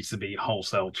there needs to be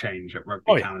wholesale change at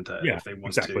Rugby Canada if they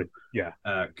want to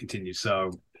continue.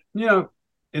 So,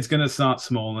 it's going to start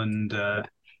small, and at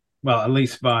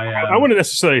least by I wouldn't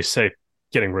necessarily say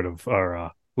getting rid of or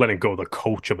letting go the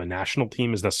coach of a national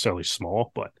team is necessarily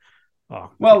small, but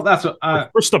that's what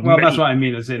that's what I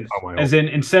mean. As in,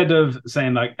 instead of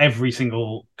saying like every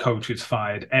single coach is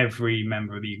fired, every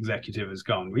member of the executive is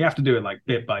gone, we have to do it like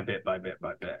bit by bit by bit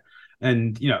by bit.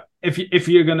 And if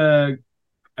you're gonna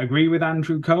agree with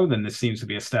Andrew Coe, then this seems to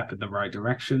be a step in the right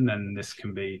direction, and this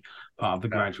can be part of the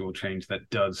gradual change that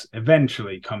does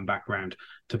eventually come back around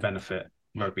to benefit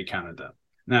Rugby Canada.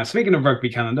 Now, speaking of Rugby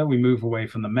Canada, we move away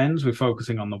from the men's. We're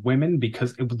focusing on the women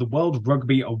because it was the World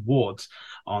Rugby Awards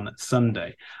on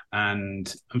Sunday.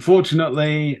 And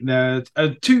unfortunately, there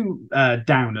are two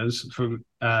downers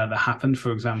that happened.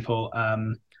 For example,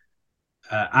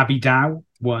 Abby Dow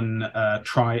won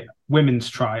women's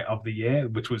try of the year,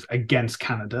 which was against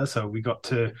Canada. So we got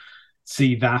to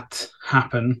see that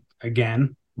happen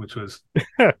again, which was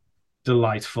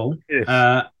delightful.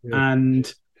 Yes.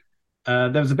 And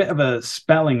there was a bit of a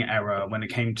spelling error when it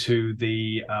came to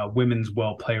the Women's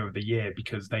World Player of the Year,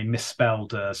 because they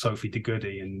misspelled Sophie de Goede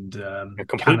and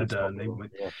Canada. And and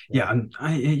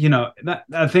I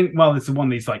think, it's one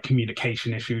of these like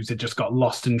communication issues. It just got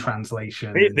lost in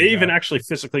translation. They even actually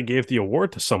physically gave the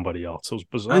award to somebody else. It was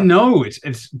bizarre. I know,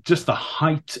 it's just the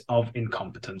height of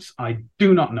incompetence. I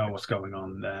do not know what's going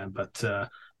on there, but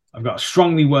I've got a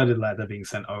strongly worded letter being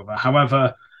sent over.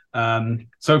 However,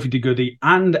 Sophie de Goede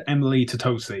and Emily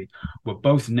Tatosi were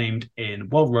both named in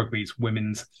World Rugby's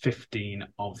Women's 15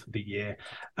 of the Year,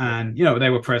 and they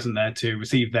were present there to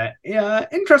receive their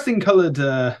interesting coloured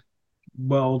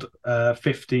World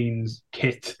 15s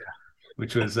kit,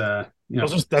 which was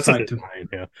that's a design.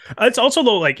 Yeah, it's also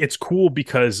though it's cool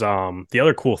because the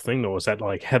other cool thing though is that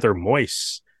like Heather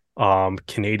Moyse,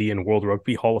 Canadian World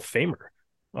Rugby Hall of Famer,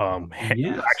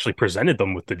 actually presented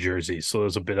them with the jerseys, so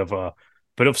there's a bit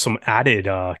of some added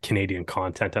Canadian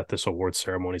content at this award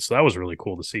ceremony. So that was really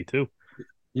cool to see too.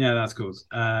 Yeah, that's cool.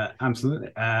 Absolutely.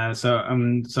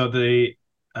 So the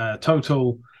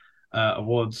total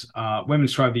awards,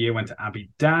 Women's Try of the Year went to Abby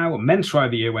Dow. Men's Try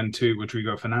of the Year went to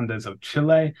Rodrigo Fernandez of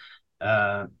Chile.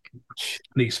 The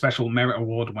Special Merit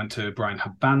Award went to Brian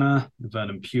Habana. The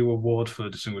Vernon Pugh Award for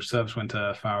Distinguished Service went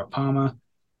to Farah Palmer.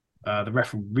 The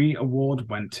Referee Award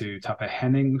went to Tape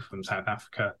Henning from South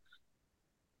Africa.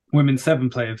 Women's Seven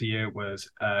Player of the Year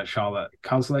was Charlotte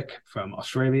Kozlik from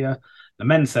Australia. The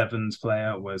Men's Sevens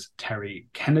Player was Terry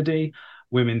Kennedy.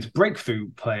 Women's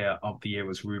Breakthrough Player of the Year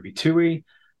was Ruby Tui.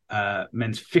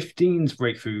 Men's 15s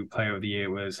Breakthrough Player of the Year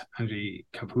was Angie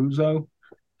Capuzzo.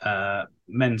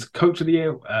 Men's Coach of the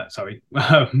Year,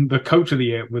 the Coach of the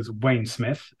Year was Wayne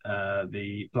Smith,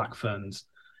 the Black Ferns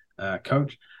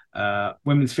coach.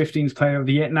 Women's 15s Player of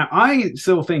the Year. Now, I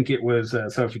still think it was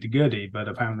Sophie de Goede, but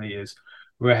apparently is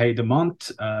Rehe de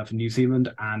Mont for New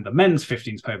Zealand, and the men's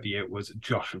 15th Player of the Year was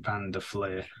Josh van der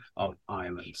Fleer of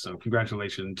Ireland. So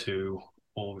congratulations to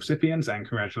all recipients, and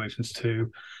congratulations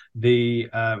to the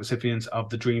recipients of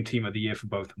the Dream Team of the Year for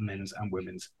both men's and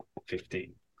women's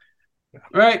 15.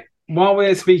 Right. While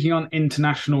we're speaking on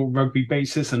international rugby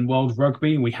basis and world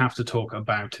rugby, we have to talk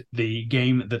about the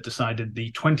game that decided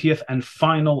the 20th and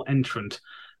final entrant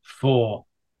for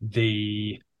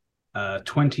the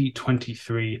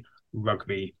 2023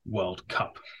 Rugby World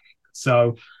Cup.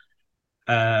 So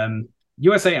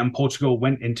USA and Portugal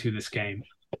went into this game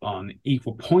on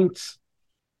equal points.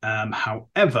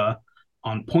 However,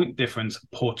 on point difference,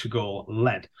 Portugal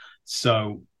led.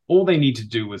 So all they need to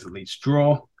do was at least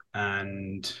draw,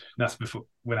 and that's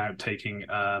without taking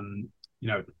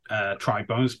try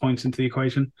bonus points into the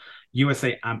equation.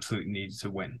 USA absolutely needed to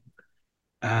win.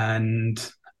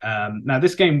 And now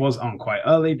this game was on quite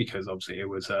early because obviously it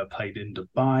was played in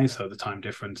Dubai, so the time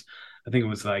difference, I think it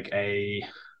was it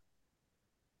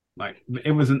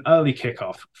was an early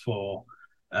kickoff for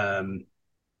the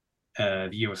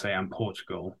USA and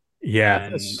Portugal.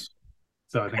 Yeah,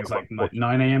 So I think it's like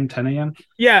 9 a.m., 10 a.m.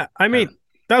 Yeah, I mean,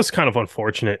 that was kind of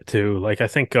unfortunate too. Like I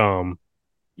think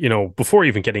before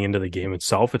even getting into the game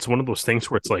itself, it's one of those things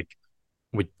where it's like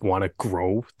we want to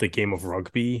grow the game of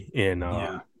rugby in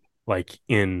like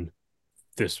in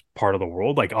this part of the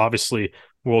world. Like obviously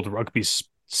World Rugby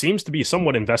seems to be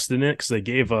somewhat invested in it because they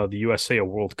gave the USA a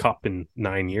World Cup in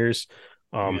 9 years.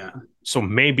 So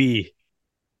maybe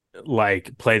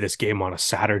like play this game on a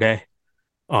Saturday.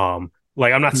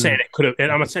 Like I'm not saying it could have,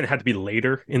 and I'm not saying it had to be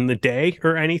later in the day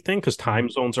or anything because time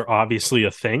zones are obviously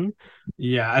a thing.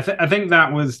 Yeah, I think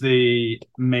that was the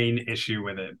main issue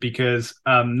with it because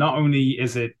not only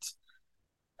is it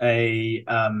like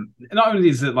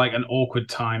an awkward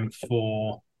time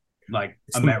for like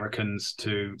Americans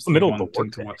to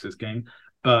wanting to watch this game,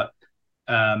 but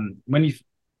when you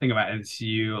think about it,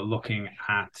 you're looking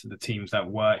at the teams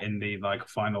that were in the like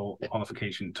final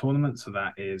qualification tournament. So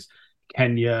that is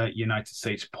Kenya, United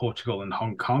States, Portugal, and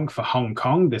Hong Kong. For Hong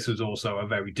Kong, this was also a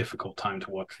very difficult time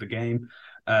to watch the game.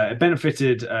 It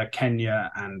benefited Kenya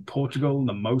and Portugal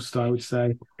the most, I would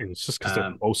say. And it's just because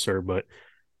they're closer, but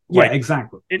yeah, like,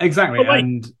 exactly. Like,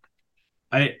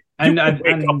 and I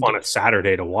wake up on a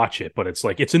Saturday to watch it, but it's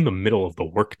like it's in the middle of the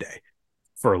workday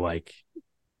for like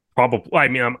probably. I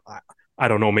mean, I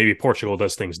don't know. Maybe Portugal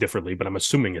does things differently, but I'm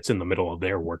assuming it's in the middle of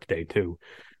their workday too.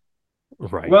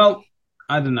 Right. Well,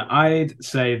 I don't know. I'd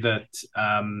say that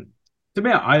to me,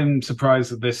 I'm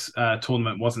surprised that this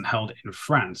tournament wasn't held in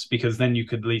France because then you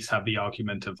could at least have the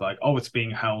argument of like, oh, it's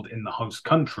being held in the host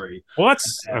country. Well,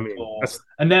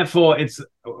 and therefore, it's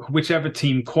whichever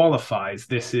team qualifies.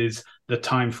 This is the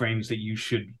timeframes that you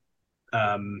should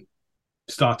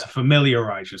start to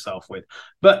familiarize yourself with.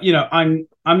 But I'm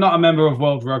not a member of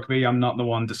World Rugby. I'm not the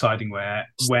one deciding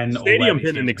when. Stadium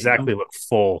didn't exactly look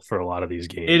full for a lot of these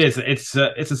games. It is. It's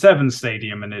a 7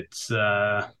 stadium, and it's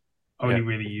only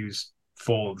really used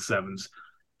for the 7s.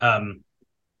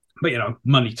 But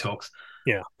money talks.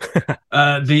 Yeah.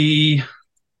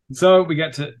 So we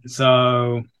get to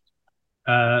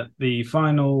the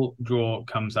final draw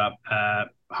comes up.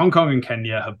 Hong Kong and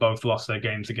Kenya have both lost their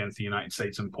games against the United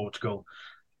States and Portugal,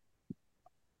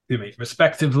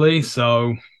 respectively.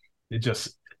 So it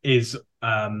just is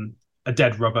a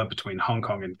dead rubber between Hong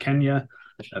Kong and Kenya.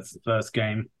 That's the first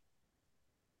game.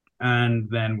 And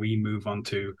then we move on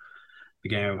to the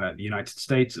game of the United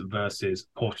States versus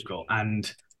Portugal. And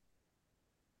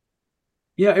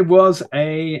yeah, it was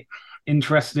a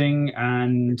interesting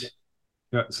and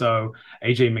so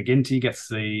AJ McGinty gets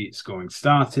the scoring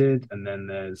started, and then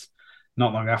there's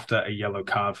not long after a yellow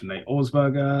card for Nate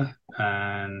Auersberger,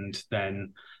 and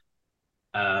then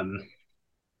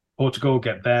Portugal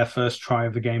get their first try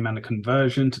of the game and a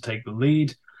conversion to take the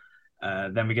lead.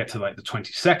 Then we get to like the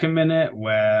 22nd minute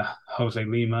where Jose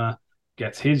Lima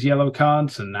gets his yellow card,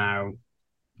 so now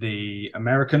the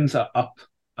Americans are up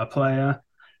a player.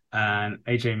 And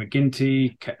AJ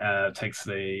McGinty takes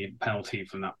the penalty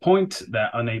from that point. They're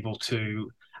unable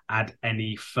to add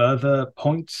any further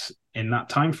points in that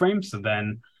time frame. So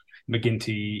then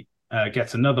McGinty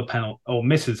gets another penalty or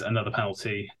misses another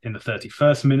penalty in the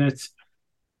 31st minute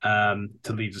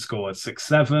to leave the score at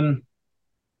 6-7.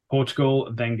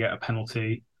 Portugal then get a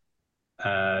penalty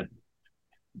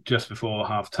just before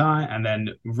halftime, and then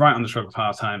right on the stroke of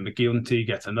halftime, McGinty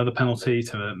gets another penalty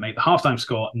to make the halftime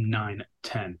score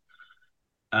 9-10.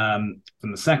 From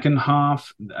the second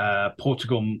half,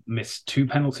 Portugal missed 2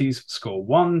 penalties, score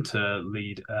 1 to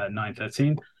lead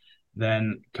 9-13.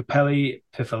 Then Capelli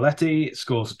Pifaletti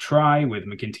scores a try with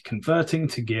McGinty converting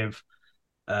to give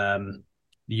the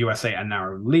USA a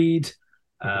narrow lead.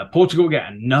 Portugal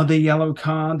get another yellow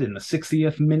card in the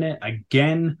 60th minute.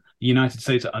 Again, the United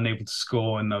States are unable to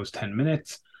score in those 10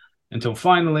 minutes until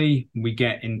finally we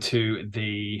get into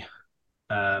the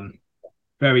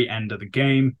very end of the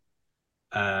game.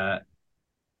 I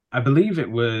believe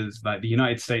it was like the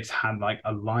United States had like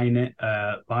a line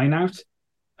out,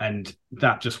 and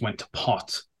that just went to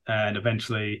pot. And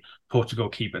eventually Portugal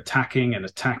keep attacking and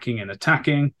attacking and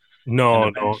attacking. No,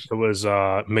 it was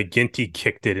McGinty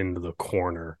kicked it into the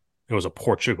corner. It was a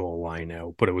Portugal line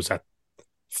out, but it was at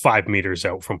 5 meters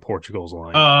out from Portugal's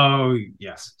line. Oh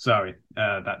yes, sorry.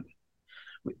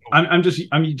 I'm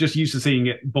just used to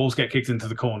seeing balls get kicked into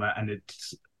the corner, and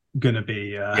it's gonna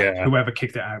be whoever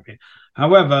kicked it out.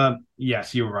 However,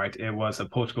 yes, you're right. It was a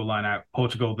Portugal line out.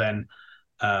 Portugal then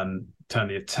turned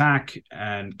the attack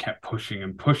and kept pushing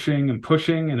and pushing and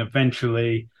pushing, and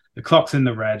eventually the clock's in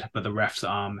the red, but the ref's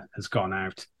arm has gone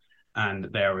out, and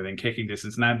they are within kicking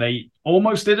distance. Now, they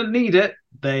almost didn't need it.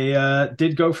 They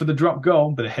did go for the drop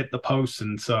goal, but it hit the post,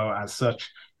 and so as such,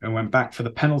 it went back for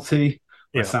the penalty,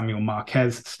 where Samuel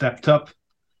Marquez stepped up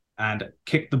and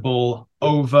kicked the ball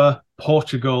over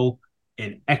Portugal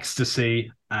in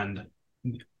ecstasy and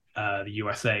the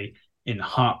USA in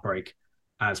heartbreak,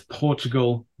 as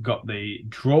Portugal got the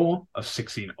draw of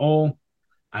 16 all,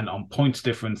 and on points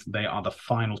difference, they are the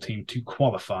final team to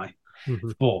qualify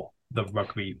for the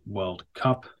Rugby World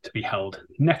Cup to be held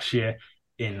next year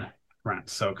in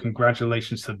France. So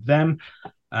congratulations to them.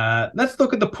 Let's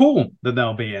look at the pool that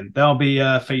they'll be in. They'll be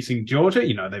facing Georgia.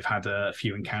 You know, they've had a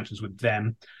few encounters with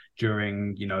them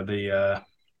during, you know, the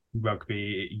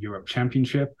Rugby Europe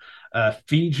Championship.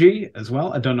 Fiji as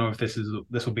well. I don't know if this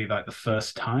will be like the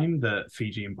first time that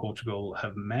Fiji and Portugal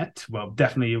have met. Well,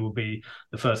 definitely it will be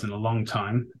the first in a long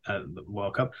time at the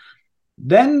World Cup.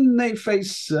 Then they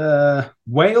face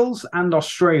Wales and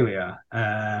Australia.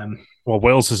 Well,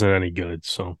 Wales isn't any good,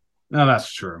 so. No,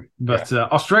 that's true. But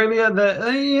Australia,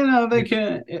 they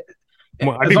can.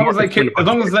 Well, as long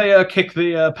as they kick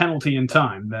the penalty in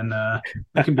time, then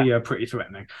it can be pretty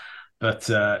threatening. But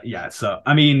so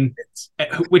I mean,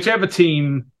 whichever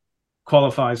team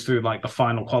qualifies through like the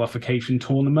final qualification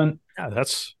tournament,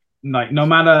 that's like no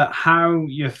matter how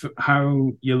you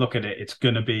look at it, it's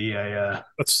going to be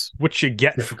that's what you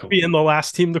get difficult. For being the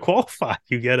last team to qualify.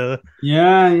 You get a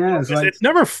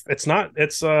it's not.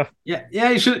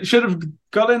 You should have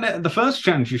got in it the first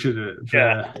chance. You should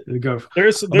have go.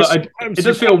 It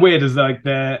does feel weird as like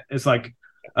it's like,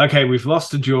 okay, we've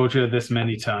lost to Georgia this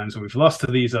many times, and we've lost to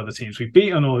these other teams. We've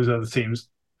beaten all these other teams.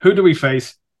 Who do we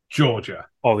face? Georgia.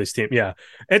 All these teams, yeah.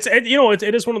 It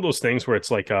is one of those things where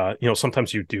it's like,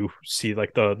 sometimes you do see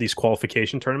like these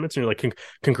qualification tournaments, and you're like,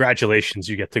 congratulations,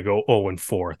 you get to go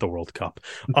 0-4 at the World Cup.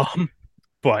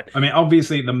 But I mean,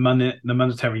 obviously, the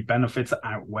monetary benefits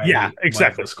outweigh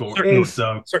exactly the score certainly, is.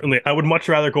 So certainly, I would much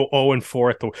rather go 0-4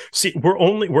 at the. See, we're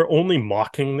only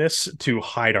mocking this to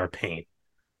hide our pain.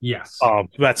 Yes.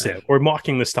 That's it. We're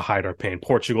mocking this to hide our pain.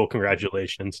 Portugal,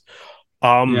 congratulations.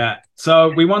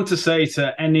 So we want to say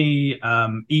to any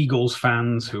Eagles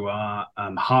fans who are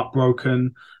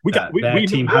heartbroken that their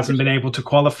team hasn't been able to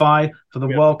qualify for the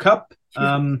World Cup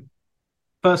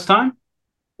first time.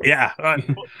 Yeah.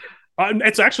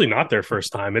 It's actually not their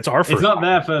first time. It's our first. It's not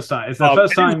their first time. It's their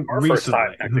first time recently. First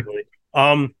time, technically.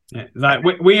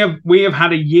 We have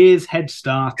had a year's head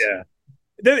start.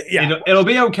 Yeah. It'll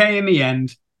be okay in the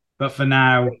end, but for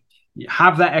now,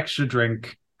 have that extra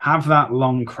drink, have that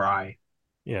long cry.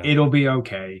 Yeah, it'll be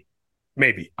okay.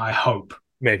 Maybe. I hope.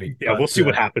 Maybe. Yeah, we'll see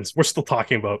what happens. We're still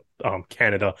talking about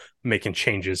Canada making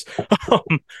changes.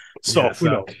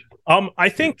 I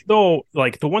think though,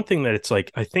 like the one thing that it's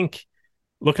like, I think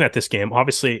looking at this game,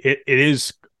 obviously it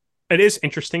is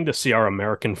interesting to see our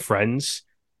American friends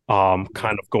kind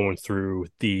of going through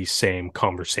the same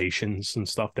conversations and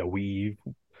stuff that we've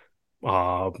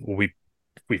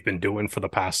been doing for the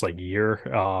past like year.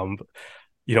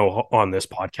 On this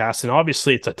podcast, and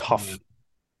obviously it's a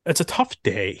tough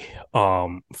day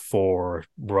for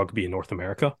rugby in North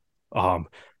America,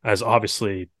 as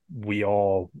obviously we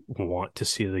all want to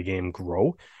see the game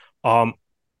grow. What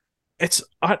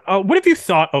have you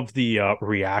thought of the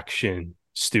reaction,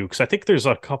 Stu? Because I think there's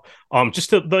a couple just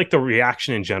to, like the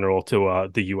reaction in general to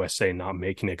the USA not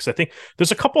making it, because I think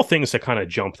there's a couple things that kind of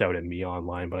jumped out at me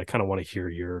online, but I kind of want to hear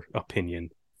your opinion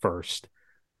first.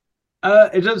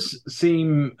 It does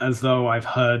seem as though I've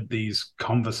heard these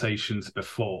conversations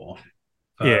before.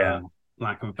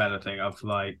 Lack of a better thing, of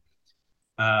like,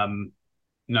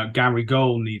 Gary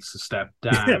Gold needs to step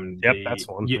down. That's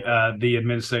one. The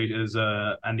administrators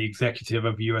and the executive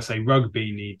of USA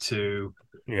Rugby need to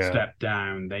step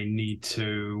down. They need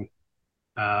to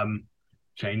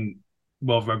change.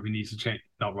 World Rugby needs to change.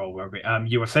 Not World Rugby.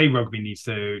 USA Rugby needs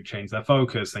to change their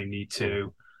focus. They need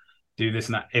to do this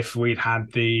and that. If we'd had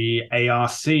the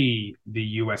ARC, the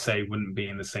USA wouldn't be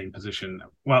in the same position.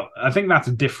 Well, I think that's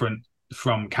different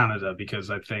from Canada,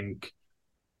 because I think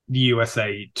the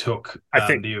USA took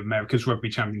the America's Rugby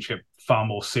Championship far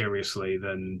more seriously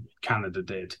than Canada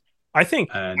did. I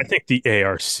think the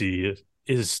ARC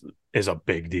is a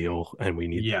big deal, and we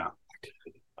need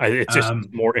it's just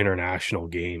more international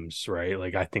games, right?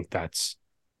 Like I think that's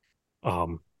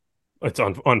it's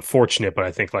unfortunate, but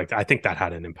I think that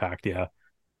had an impact. These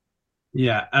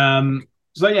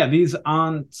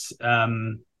aren't.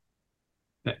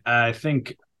 I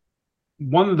think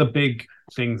one of the big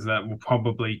things that will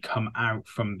probably come out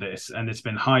from this, and it's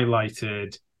been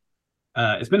highlighted.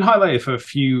 It's been highlighted for a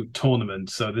few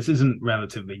tournaments, so this isn't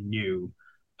relatively new.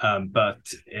 But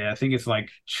I think it's like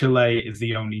Chile is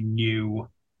the only new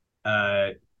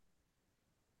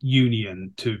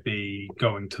union to be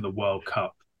going to the World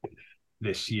Cup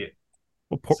this year.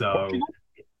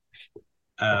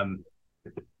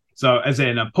 So, as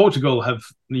in Portugal have,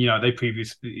 they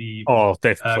previously Oh,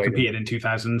 they've played competed in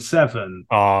 2007.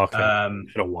 Oh, okay. Um,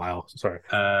 In a while. Sorry.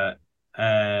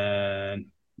 and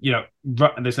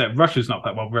they said Russia's not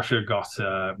that well. Russia got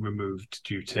removed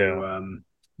due to Yeah.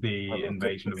 the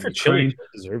invasion of For Ukraine. Chile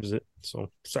deserves it.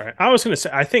 So sorry. I was gonna say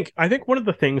I think one of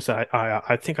the things that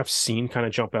I think I've seen kind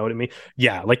of jump out at me.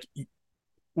 Yeah, like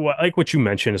what you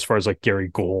mentioned as far as like Gary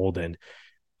Gold, and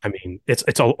I mean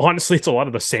honestly it's a lot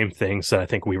of the same things that I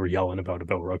think we were yelling about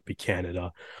Rugby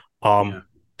Canada. Yeah.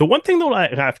 The one thing though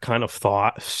I've kind of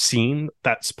seen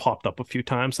that's popped up a few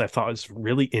times that I thought was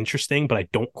really interesting, but I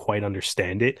don't quite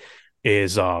understand it,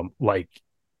 is like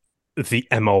the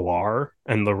MLR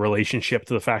and the relationship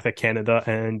to the fact that Canada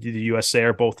and the USA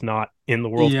are both not in the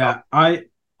World Cup.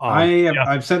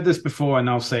 I've said this before and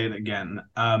I'll say it again.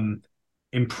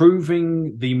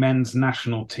 Improving the men's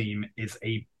national team is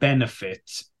a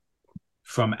benefit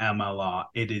from MLR.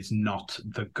 It is not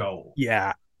the goal.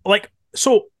 Yeah. Like,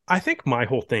 so I think my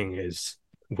whole thing is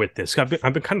with this. I've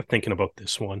been kind of thinking about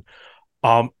this one.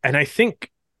 And I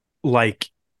think like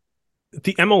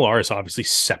the MLR is obviously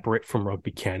separate from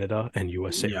Rugby Canada and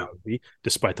USA Rugby,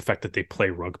 despite the fact that they play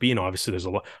rugby. And obviously there's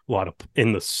a lot of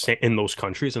in those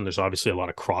countries, and there's obviously a lot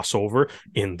of crossover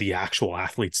in the actual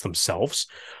athletes themselves.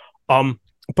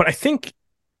 But I think,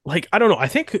 like, I don't know, I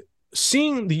think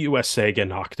seeing the USA get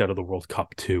knocked out of the World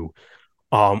Cup too,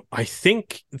 I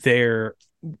think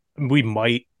we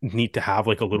might need to have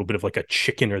like a little bit of like a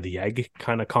chicken or the egg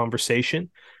kind of conversation,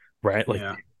 right? Like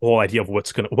the whole idea of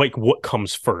what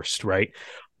comes first, right?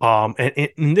 And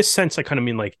in this sense, I kind of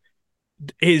mean like,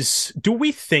 do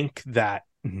we think that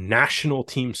national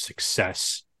team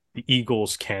success, the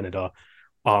Eagles, Canada,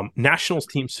 national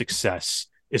team success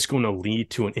is going to lead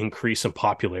to an increase in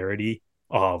popularity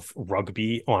of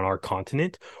rugby on our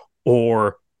continent,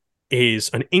 or is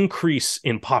an increase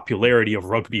in popularity of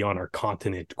rugby on our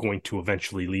continent going to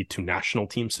eventually lead to national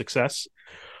team success?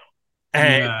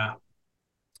 And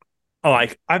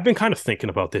like, I've been kind of thinking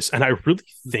about this, and I really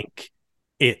think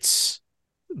it's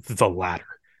the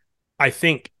latter. I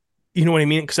think, you know what I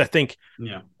mean? Because I think,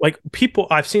 like, people,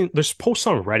 I've seen there's posts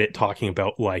on Reddit talking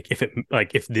about like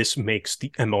if this makes the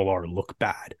MLR look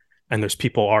bad, and there's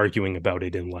people arguing about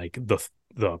it in like the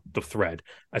thread,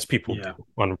 as people do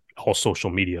on all social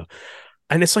media.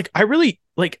 And it's like,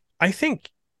 I think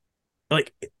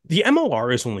like the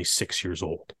MLR is only 6 years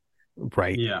old,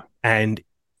 right? Yeah. And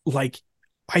like,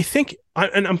 I think,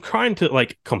 I'm trying to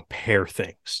like compare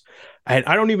things, and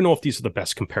I don't even know if these are the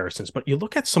best comparisons, but you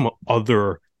look at some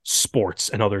other sports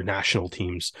and other national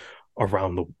teams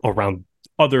around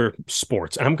other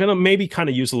sports, and I'm going to maybe kind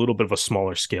of use a little bit of a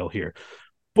smaller scale here,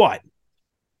 but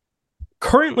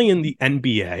currently in the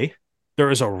NBA, there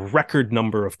is a record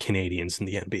number of Canadians in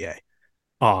the NBA.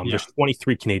 There's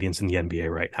 23 Canadians in the NBA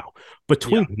right now.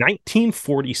 Between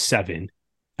 1947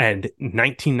 and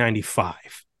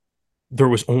 1995, there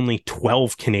was only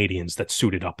 12 Canadians that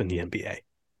suited up in the NBA.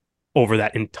 Over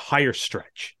that entire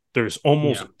stretch, there's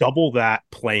almost double that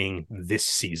playing this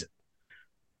season,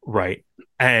 right?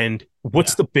 And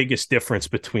what's the biggest difference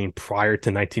between prior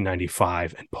to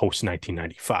 1995 and post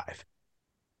 1995?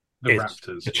 The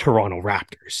Raptors, the Toronto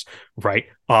Raptors, right?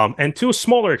 And to a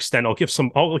smaller extent, I'll give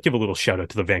a little shout out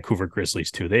to the Vancouver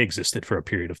Grizzlies too. They existed for a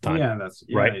period of time.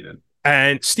 Right. They did.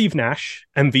 And Steve Nash,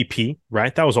 MVP,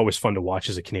 right? That was always fun to watch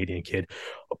as a Canadian kid.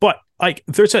 But like,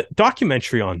 there's a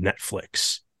documentary on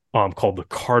Netflix called The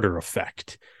Carter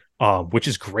Effect, which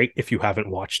is great. If you haven't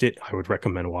watched it, I would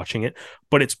recommend watching it.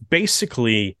 But it's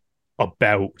basically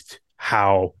about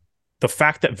how the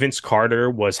fact that Vince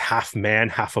Carter was half man,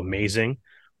 half amazing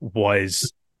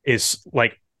is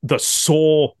like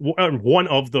one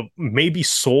of the maybe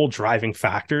sole driving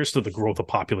factors to the growth of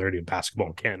popularity of basketball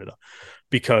in Canada,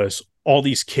 because all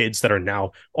these kids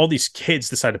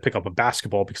decide to pick up a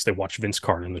basketball because they watch Vince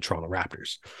Carter and the Toronto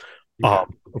Raptors.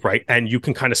 Right. And you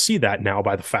can kind of see that now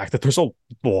by the fact that there's a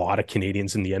lot of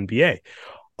Canadians in the NBA.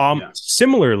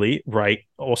 Similarly, right,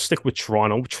 I'll stick with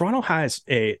Toronto. Toronto has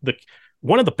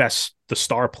one of the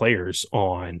star players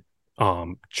on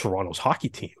Toronto's hockey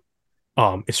team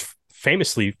is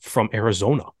famously from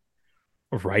Arizona,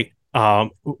 right?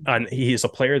 And he is a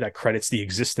player that credits the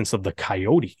existence of the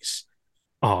Coyotes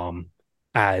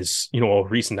as, a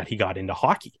reason that he got into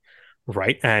hockey,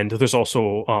 right? And there's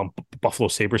also Buffalo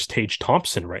Sabres' Tage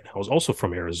Thompson right now is also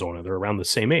from Arizona. They're around the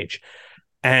same age.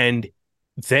 And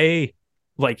they,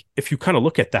 like, if you kind of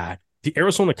look at that, the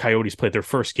Arizona Coyotes played their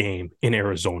first game in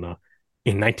Arizona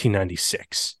in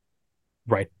 1996,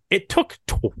 right? It took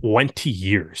 20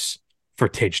 years for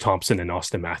Tage Thompson and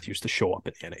Austin Matthews to show up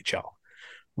in the NHL,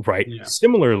 right?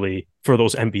 Similarly, for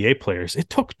those NBA players, it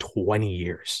took 20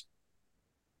 years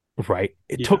right?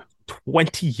 It Yeah. took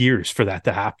 20 years for that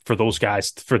to happen, for these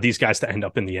guys to end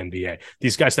up in the NBA.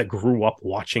 These guys that grew up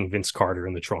watching Vince Carter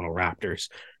and the Toronto Raptors.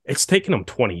 It's taken them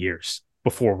 20 years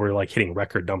before we're like hitting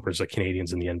record numbers of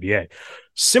Canadians in the NBA.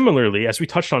 Similarly, as we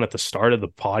touched on at the start of the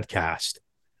podcast,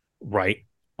 right?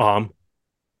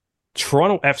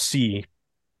 Toronto FC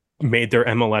made their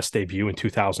MLS debut in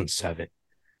 2007.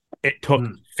 It took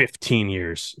 15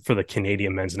 years for the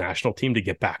Canadian men's national team to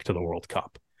get back to the World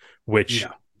Cup, which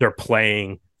they're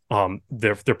playing.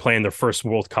 They're playing their first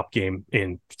World Cup game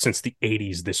since the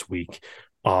 80s this week.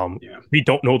 We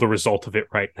don't know the result of it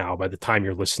right now. By the time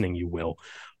you're listening, you will.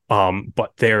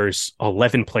 But there's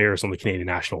 11 players on the Canadian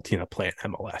national team that play in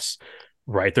MLS.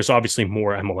 Right? There's obviously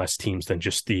more MLS teams than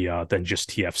just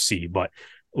TFC, but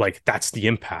like that's the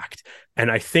impact.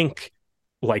 And I think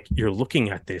like you're looking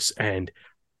at this and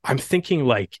I'm thinking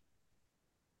like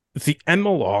the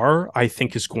MLR, I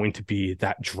think, is going to be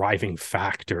that driving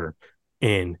factor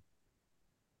in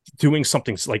doing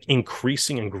something like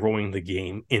increasing and growing the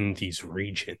game in these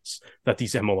regions that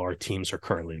these MLR teams are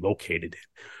currently located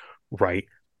in, right?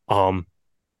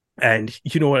 And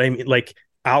you know what I mean? Like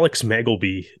Alex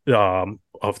Magleby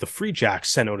of the Free Jacks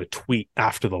sent out a tweet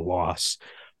after the loss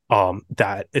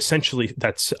that essentially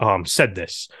said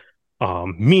this.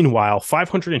 Meanwhile,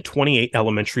 528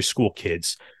 elementary school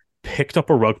kids picked up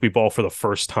a rugby ball for the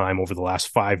first time over the last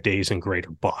 5 days in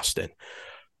Greater Boston.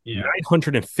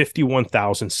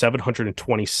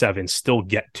 951,727 still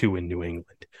get to in New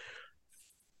England.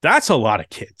 That's a lot of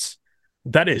kids.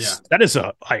 That is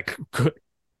a like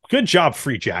good job,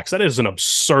 Free Jacks. That is an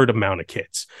absurd amount of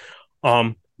kids.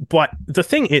 But the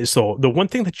thing is, though, the one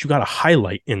thing that you got to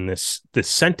highlight in this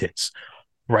sentence,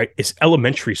 right, is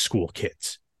elementary school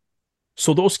kids.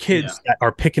 So those kids that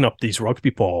are picking up these rugby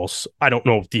balls, I don't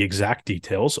know the exact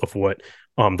details of what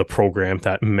the program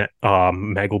that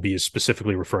Magleby is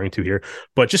specifically referring to here,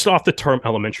 but just off the term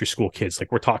elementary school kids,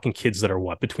 like we're talking kids that are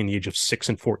what, between the age of 6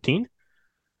 and 14,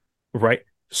 right?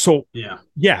 So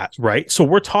right. So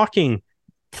we're talking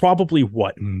probably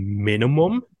what,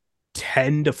 minimum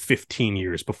 10 to 15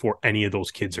 years before any of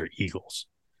those kids are Eagles.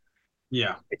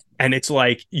 Yeah. And it's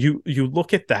like you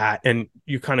look at that and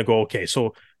you kind of go, okay,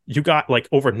 so you got like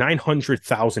over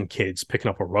 900,000 kids picking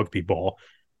up a rugby ball.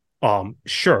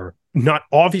 Sure, not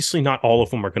all of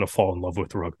them are going to fall in love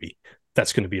with rugby.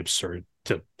 That's going to be absurd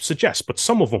to suggest, but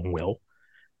some of them will,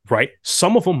 right?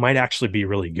 Some of them might actually be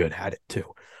really good at it too,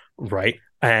 right?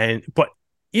 But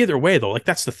either way though, like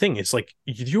that's the thing. It's like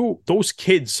those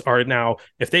kids are now,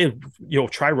 if they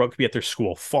try rugby at their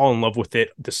school, fall in love with it,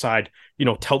 decide,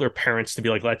 tell their parents to be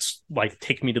like, let's like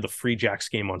take me to the Free Jacks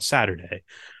game on Saturday,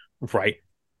 right?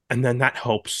 And then that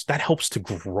helps to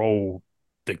grow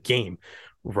the game,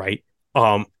 right?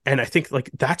 And I think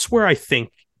like that's where I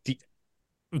think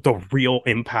the real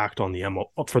impact on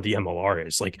for the MLR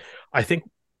is. Like I think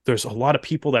there's a lot of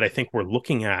people that I think we're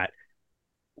looking at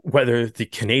whether the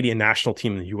Canadian national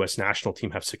team and the US national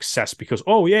team have success because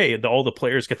all the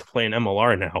players get to play in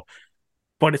MLR now.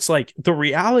 But it's like the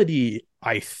reality,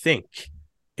 I think,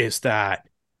 is that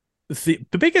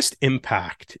the biggest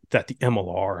impact that the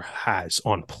MLR has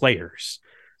on players,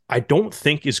 I don't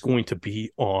think is going to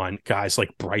be on guys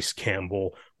like Bryce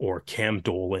Campbell or Cam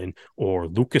Dolan or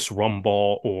Lucas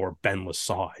Rumball or Ben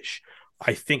Lesage.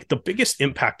 I think the biggest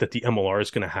impact that the MLR is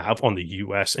going to have on the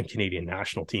US and Canadian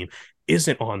national team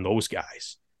isn't on those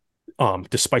guys,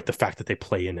 despite the fact that they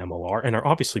play in MLR and are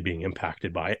obviously being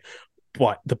impacted by it.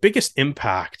 But the biggest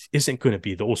impact isn't going to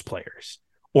be those players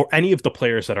or any of the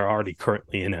players that are already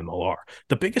currently in MLR.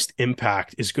 The biggest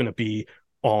impact is going to be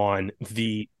on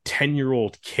the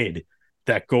 10-year-old kid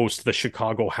that goes to the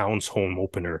Chicago Hounds home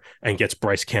opener and gets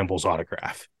Bryce Campbell's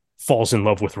autograph, falls in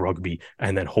love with rugby,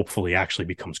 and then hopefully actually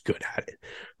becomes good at it,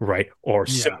 right? Or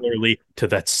similarly to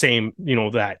that same,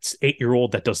 that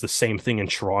 8-year-old that does the same thing in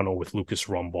Toronto with Lucas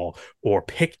Rumball, or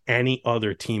pick any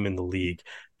other team in the league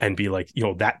and be like,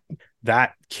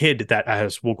 that kid that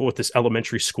we'll go with this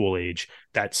elementary school age,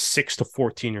 that 6 to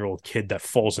 14-year-old kid that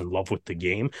falls in love with the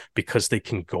game because they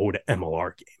can go to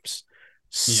MLR games.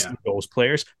 Those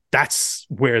players, that's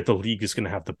where the league is going to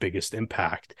have the biggest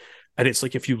impact. And it's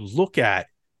like, if you look at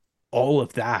all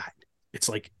of that, it's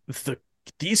like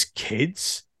these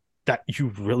kids that you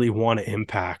really want to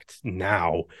impact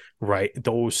now, right?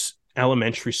 Those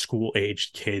elementary school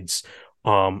aged kids,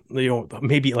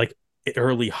 maybe like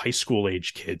early high school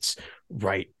age kids,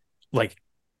 right? Like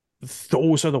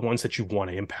those are the ones that you want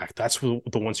to impact. That's the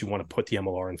ones you want to put the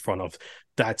MLR in front of.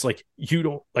 That's like,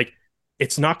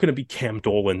 it's not going to be Cam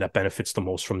Dolan that benefits the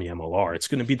most from the MLR. It's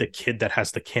going to be the kid that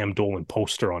has the Cam Dolan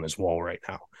poster on his wall right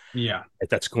now. Yeah.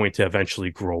 That's going to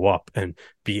eventually grow up and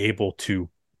be able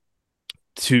to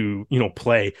to,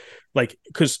 play, like,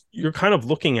 because you're kind of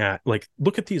looking at, like,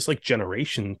 look at these like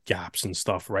generation gaps and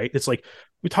stuff, right? It's like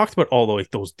we talked about all the, like,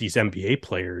 these NBA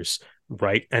players,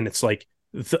 right? And it's like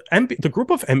the group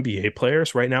of NBA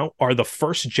players right now are the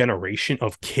first generation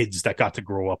of kids that got to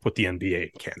grow up with the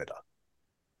NBA in Canada,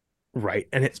 right?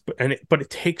 But it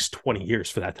takes 20 years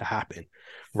for that to happen,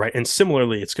 right? And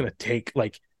similarly, it's going to take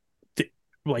like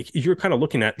you're kind of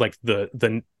looking at like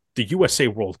the USA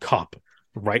World Cup,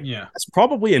 right? Yeah, it's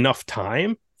probably enough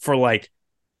time for like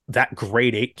that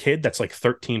grade 8 kid that's like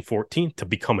 13, 14 to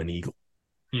become an Eagle.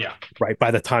 Yeah, right.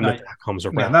 By the time that comes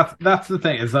around, that's the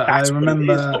thing, is that I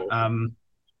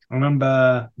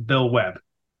remember Bill Webb.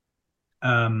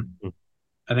 I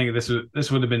think this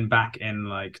would have been back in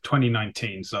like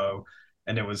 2019. So,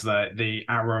 and it was the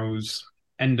Arrows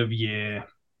end of year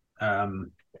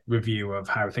review of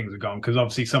how things had gone, because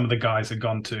obviously some of the guys had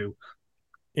gone to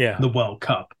the World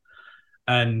Cup,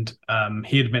 and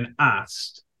he had been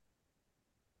asked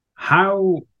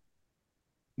how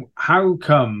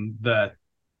come that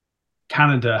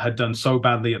Canada had done so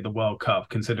badly at the World Cup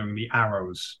considering the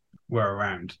Arrows were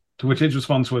around, to which his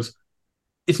response was,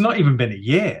 it's not even been a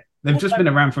year. They've just been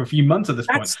around for a few months at this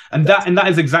point. And that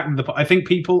is exactly the point. I think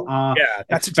people are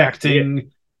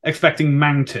expecting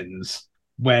mountains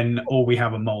when all we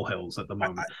have are molehills at the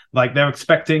moment. Like, they're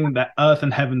expecting that earth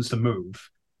and heavens to move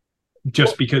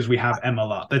just because we have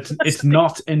MLR. It's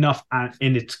not enough,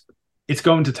 and it's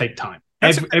going to take time.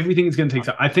 Everything is going to take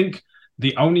time. I think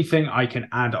the only thing I can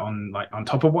add on, like, on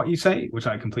top of what you say, which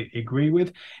I completely agree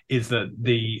with, is that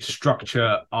the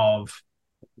structure of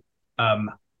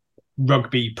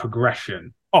rugby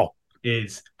progression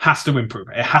has to improve.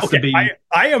 It has to be.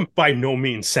 I am by no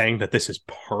means saying that this is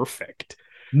perfect.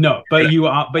 No, but you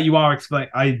are explaining.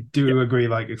 I do agree,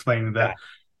 like, explaining that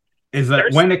is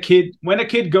that when a kid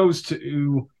goes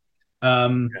to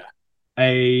their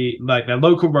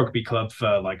local rugby club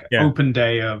for like open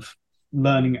day of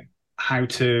learning how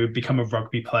to become a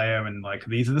rugby player, and like,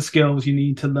 these are the skills you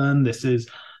need to learn, this is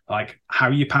like how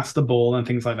you pass the ball and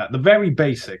things like that, the very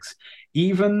basics.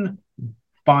 Even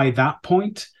by that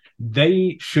point,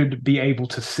 they should be able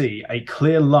to see a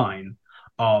clear line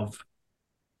of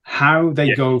how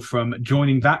they go from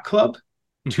joining that club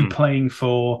to playing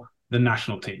for the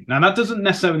national team. Now, that doesn't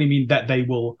necessarily mean that they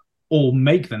will all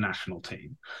make the national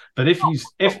team, but if you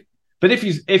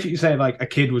say, like, a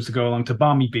kid was to go along to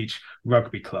Balmy Beach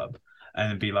Rugby Club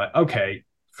and be like, okay,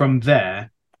 from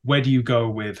there, where do you go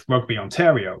with Rugby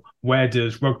Ontario? Where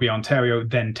does Rugby Ontario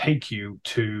then take you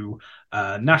to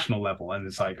national level? And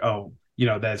it's like,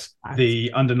 there's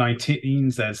the under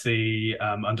 19s, there's the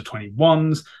under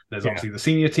 21s, there's obviously the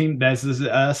senior team, there's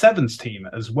the sevens team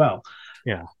as well.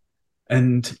 Yeah.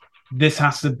 And this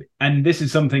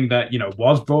is something that,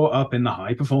 was brought up in the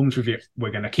high performance review.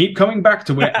 We're going to keep coming back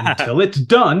to it until it's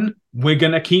done. We're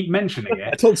going to keep mentioning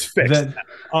it until it's fixed.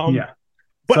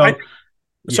 But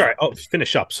sorry, I'll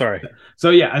finish up. Sorry.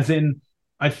 So as in,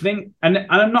 I think, and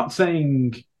I'm not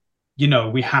saying,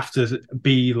 we have to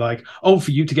be like,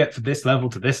 for you to get from this level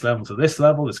to this level to this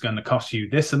level, it's going to cost you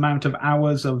this amount of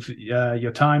hours of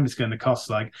your time. It's going to cost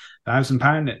like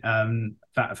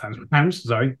 £1,000.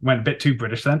 Sorry, went a bit too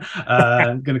British then.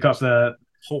 Going to cost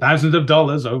thousands of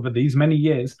dollars over these many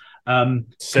years. So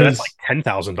that's like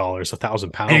 $10,000,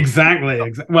 £1,000.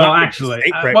 Exactly. Well, actually,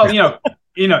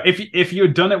 if you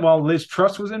had done it while Liz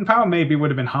Truss was in power, maybe it would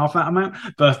have been half that amount.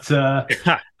 But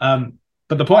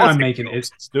the point I'm making is,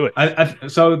 let's do it.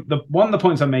 So one of the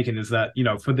points I'm making is that,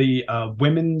 for the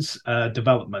women's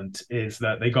development, is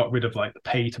that they got rid of like the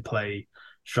pay to play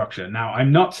structure. Now,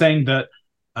 I'm not saying that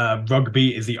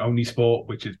rugby is the only sport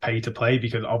which is pay to play,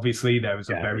 because obviously there is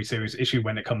a very serious issue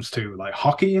when it comes to like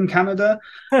hockey in Canada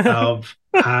of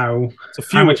how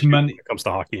much money when it comes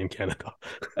to hockey in Canada.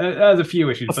 There's a few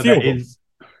issues, but there is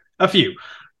a few,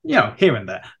 here and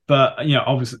there. But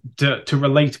obviously to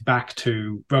relate back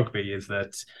to rugby is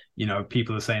that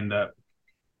people are saying that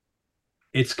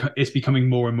it's becoming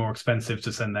more and more expensive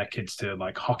to send their kids to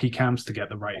like hockey camps to get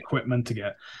the right equipment, to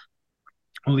get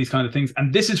all these kind of things.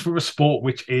 And this is for a sport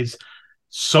which is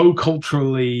so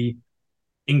culturally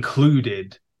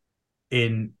included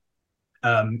in,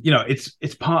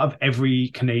 it's part of every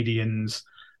Canadian's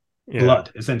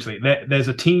blood, essentially. There's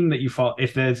a team that you follow.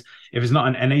 If it's not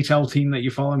an NHL team that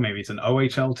you follow, maybe it's an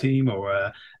OHL team or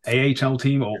a AHL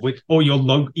team, or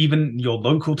even your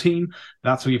local team.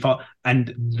 That's what you follow,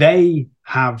 and they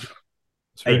have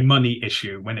a money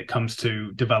issue when it comes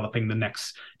to developing the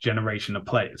next generation of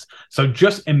players. So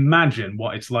just imagine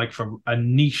what it's like for a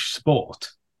niche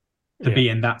sport to be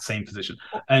in that same position.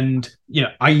 And we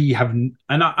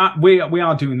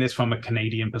are doing this from a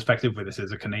Canadian perspective, where this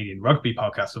is a Canadian rugby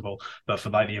podcastable, but for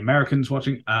like the Americans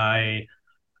watching, I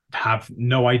have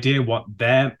no idea what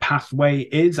their pathway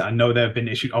is. I know there have been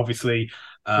issues, obviously.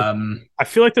 I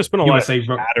feel like there's been a lot of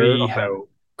chatter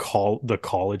about the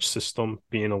college system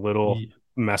being a little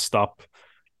messed up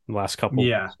in the last couple of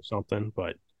weeks or something.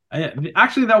 But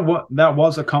actually, that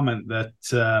was a comment that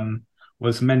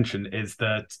was mentioned, is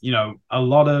that a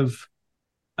lot of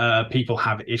people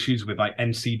have issues with like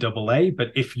NCAA,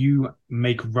 but if you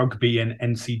make rugby an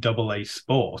NCAA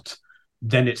sport,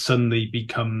 then it suddenly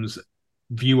becomes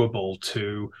viewable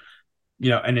to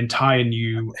an entire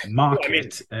new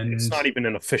market. And it's not even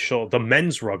the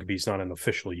men's rugby is not an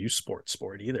official youth sport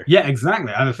either. Yeah,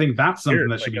 exactly. And I think that's something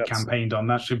that should be campaigned on.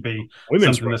 That should be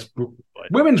women's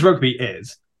women's rugby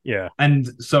is. Yeah. And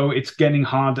so it's getting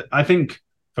hard. I think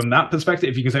from that perspective,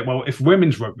 if you can say, well, if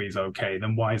women's rugby is okay,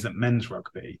 then why isn't men's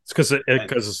rugby? It's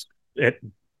because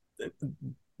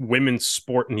women's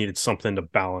sport needed something to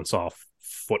balance off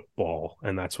football,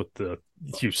 and that's what the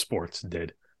youth sports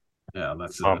did. Yeah,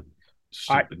 that's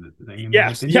stupid thing.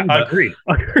 Agreed.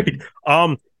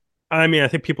 I mean, I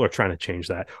think people are trying to change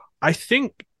that. I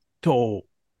think, though,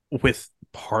 with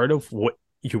part of what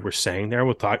you were saying there,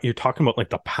 you're talking about like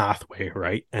the pathway,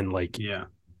 right? And like,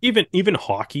 even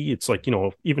hockey, it's like,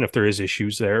 even if there is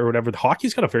issues there or whatever, the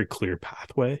hockey's got a very clear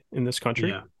pathway in this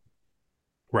country,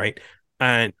 right?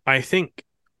 And I think,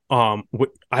 I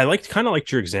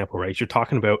liked your example, right? You're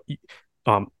talking about,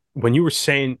 when you were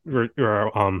saying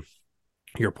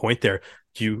your point there,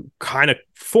 you kind of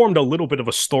formed a little bit of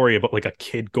a story about like a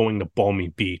kid going to Balmy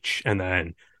Beach and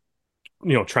then,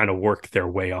 trying to work their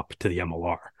way up to the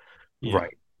MLR. Yeah.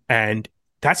 Right. And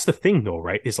that's the thing though,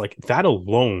 right? Is like that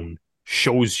alone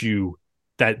shows you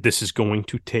that this is going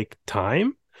to take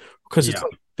time, because it's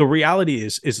like, the reality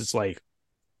is it's like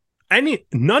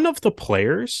none of the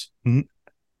players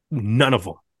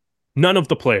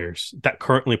that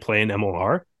currently play in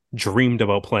MLR dreamed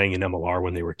about playing in MLR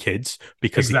when they were kids,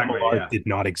 because the MLR did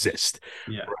not exist.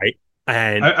 Yeah. Right.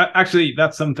 And actually,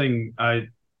 that's something I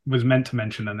was meant to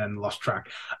mention and then lost track.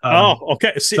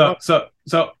 Okay. So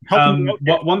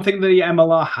one thing that the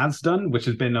MLR has done, which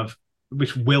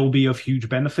will be of huge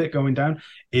benefit going down,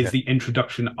 is the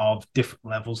introduction of different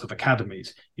levels of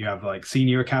academies. You have like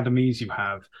senior academies, you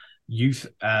have youth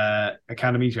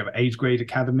academies, you have age grade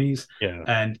academies,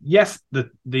 and yes,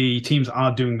 the teams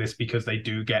are doing this because they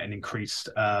do get an increased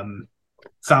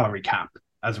salary cap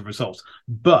as a result.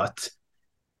 But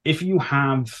if you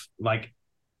have like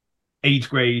age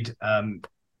grade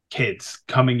kids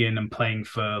coming in and playing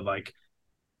for like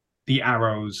the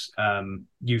Arrows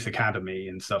youth academy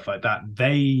and stuff like that,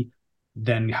 they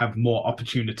then have more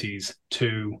opportunities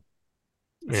to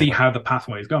see how the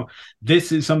pathway is going.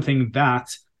 This is something that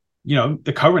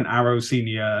the current Arrow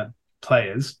senior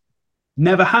players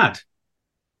never had.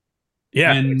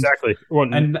 Yeah, exactly.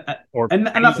 And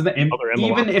that's the thing.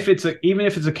 Even if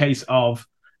it's a case of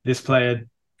this player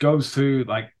goes through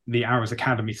like the Arrows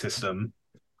academy system,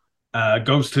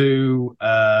 goes to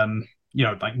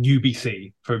like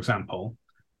UBC, for example,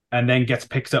 and then gets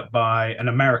picked up by an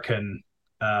American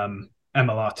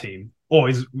MLR team, or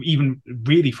is even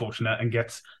really fortunate and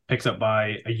gets picked up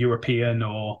by a European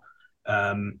or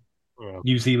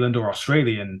New Zealand or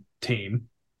Australian team,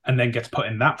 and then gets put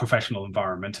in that professional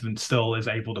environment and still is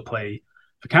able to play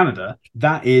for Canada.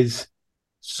 That is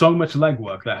so much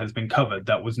legwork that has been covered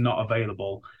that was not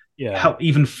available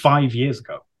even 5 years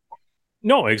ago.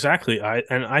 No, exactly.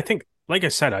 I think, like I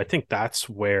said, I think that's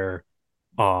where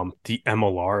the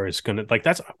MLR is gonna, like,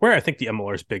 that's where I think the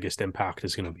MLR's biggest impact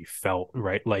is gonna be felt,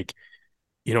 right? Like,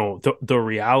 the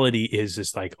reality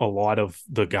is like a lot of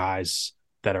the guys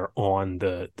that are on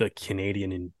the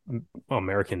Canadian and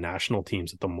American national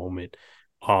teams at the moment,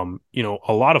 a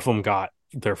lot of them got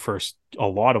their first,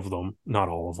 not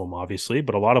all of them obviously,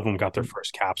 but a lot of them got their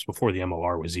first caps before the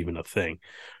MLR was even a thing.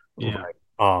 Right?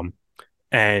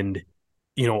 And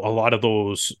a lot of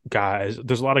those guys,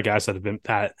 there's a lot of guys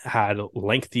that had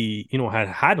lengthy,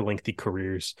 had lengthy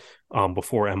careers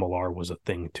before MLR was a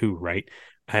thing too, right?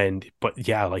 But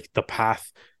like the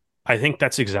path, I think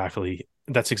that's exactly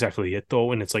it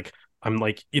though. And it's like, I'm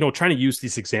like, trying to use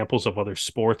these examples of other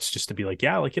sports just to be like,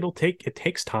 like it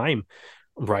takes time,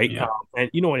 right? And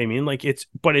you know what I mean? Like it's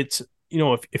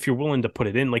if you're willing to put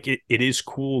it in, like it is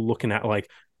cool looking at like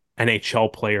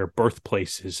NHL player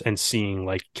birthplaces and seeing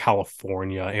like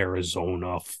California,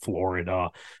 Arizona,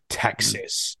 Florida,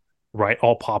 Texas, right,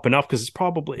 all popping up because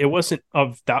it wasn't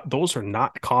of that. Those are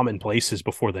not common places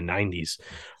before the 90s,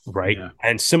 right? Yeah.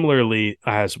 And similarly,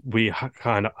 as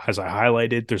as I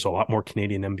highlighted, there's a lot more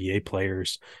Canadian NBA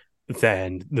players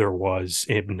than there was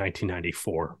in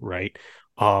 1994, right?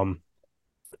 Um,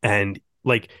 and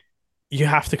like you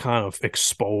have to kind of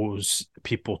expose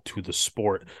people to the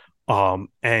sport. And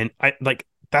I like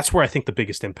that's where I think the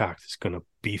biggest impact is going to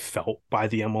be felt by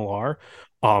the MLR.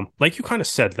 Like you kind of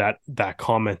said that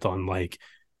comment on like,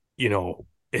 you know,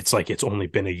 it's like it's only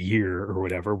been a year or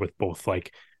whatever with both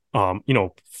like, a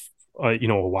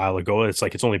while ago. It's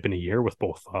like it's only been a year with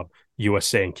both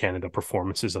USA and Canada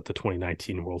performances at the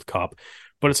 2019 World Cup.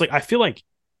 But it's like I feel like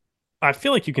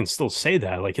you can still say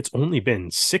that. Like it's only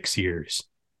been 6 years,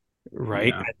 right?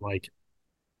 Yeah. And like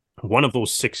one of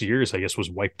those 6 years, I guess, was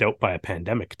wiped out by a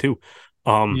pandemic too.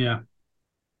 Um, Yeah.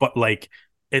 but like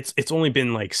it's only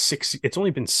been like it's only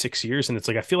been 6 years, and it's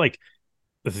like I feel like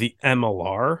the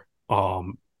MLR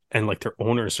and like their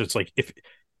owners, it's like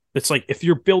if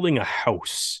you're building a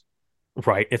house,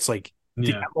 right? It's like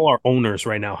the Yeah. MLR owners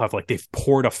right now have like they've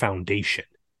poured a foundation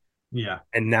Yeah.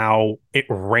 and now it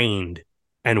rained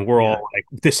and we're Yeah. all like,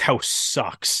 this house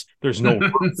sucks. There's no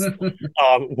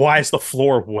why is the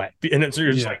floor wet? And it's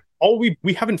just Yeah. like, oh,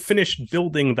 we haven't finished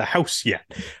building the house yet.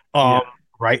 Um, Yeah.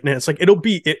 right. And it's like it'll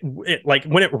be it like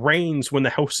when it rains, when the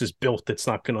house is built, it's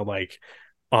not gonna like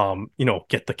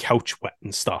get the couch wet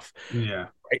and stuff. Yeah.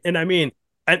 Right. And I mean,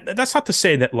 and that's not to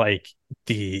say that like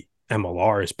the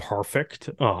MLR is perfect,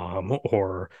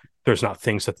 or there's not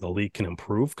things that the league can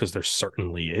improve because there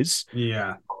certainly is.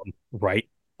 Yeah. Right.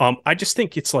 I just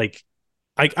think it's like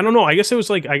I don't know. I guess it was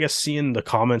like I guess seeing the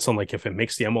comments on like if it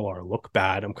makes the MLR look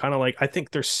bad, I'm kind of like I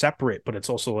think they're separate, but it's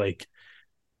also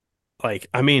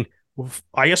I mean,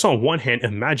 I guess on one hand,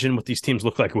 imagine what these teams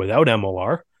look like without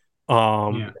MLR.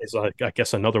 Yeah. Is like I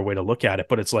guess another way to look at it,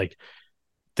 but it's like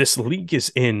this league's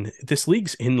in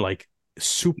like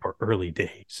super early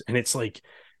days, and it's like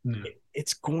Yeah.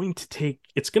 it's going to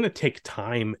take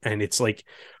time, and it's like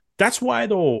that's why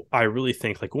though I really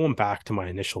think like going back to my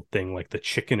initial thing, like the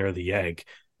chicken or the egg,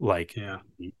 like Yeah.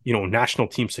 national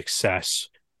team success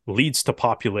leads to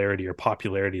popularity or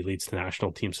popularity leads to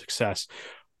national team success.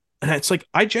 And it's like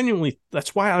I genuinely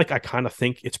that's why I kind of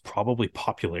think it's probably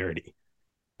popularity.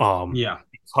 Yeah.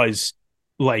 Because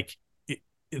like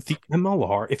the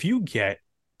MLR, if you get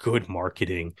good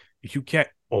marketing, you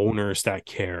get owners that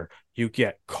care, you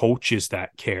get coaches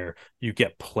that care, you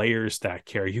get players that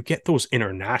care, you get those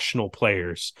international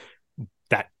players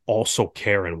that also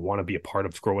care and want to be a part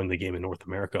of growing the game in North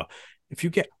America. If you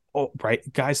get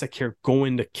guys that care, go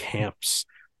into camps,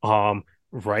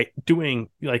 right, doing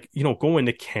like going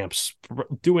to camps,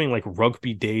 doing like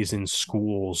rugby days in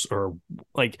schools, or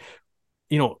like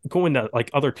going to like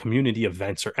other community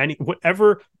events or any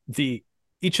whatever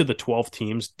each of the 12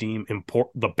 teams deem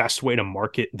the best way to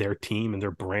market their team and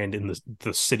their brand in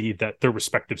the city that their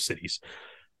respective cities.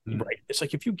 Right. It's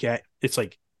like it's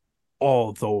like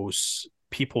all those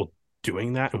people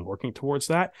doing that and working towards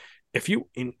that. If you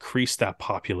increase that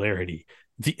popularity,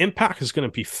 the impact is going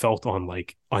to be felt on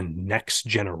like a next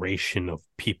generation of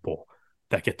people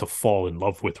that get to fall in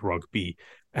love with rugby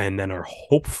and then are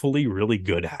hopefully really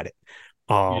good at it.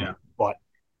 Yeah. But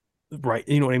right,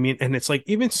 you know what I mean? And it's like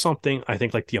even something I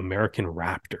think like the American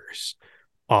Raptors,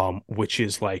 which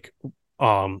is like,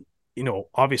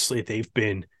 obviously they've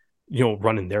been,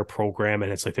 running their program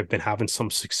and it's like they've been having some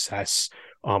success.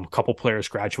 A couple players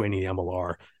graduating the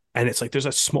MLR. And it's like there's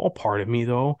a small part of me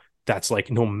though that's like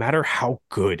no matter how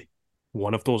good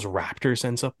one of those Raptors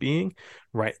ends up being,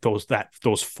 right?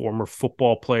 Those former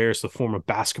football players, the former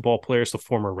basketball players, the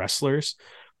former wrestlers,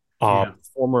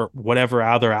 former whatever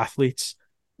other athletes,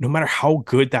 no matter how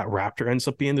good that Raptor ends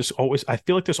up being, I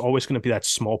feel like there's always going to be that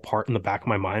small part in the back of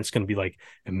my mind. It's going to be like,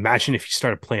 imagine if you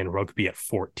started playing rugby at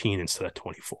 14 instead of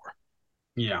 24.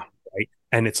 Yeah. Right.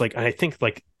 And it's like, and I think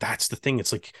like, that's the thing.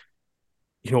 It's like,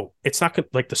 it's not good.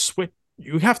 Like the switch,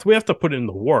 we have to put in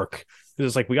the work.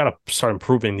 It's like, we got to start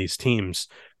improving these teams.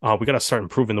 We got to start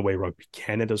improving the way Rugby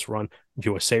Canada's run,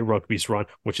 USA Rugby's run,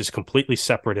 which is completely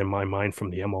separate in my mind from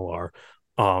the MLR.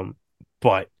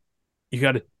 But you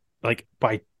got to like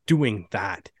by doing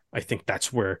that, I think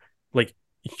that's where like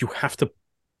you have to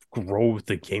grow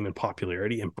the game in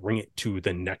popularity and bring it to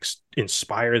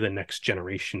inspire the next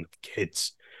generation of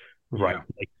kids, right? Yeah.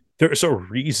 Like there's a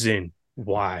reason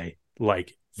why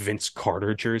like Vince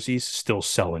Carter jerseys still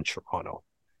sell in Toronto.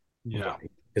 Yeah.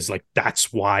 Right? Is like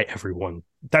that's why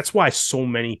so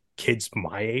many kids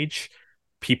my age,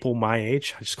 people my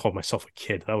age, I just called myself a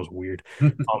kid, that was weird.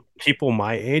 People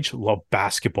my age love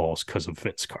basketballs because of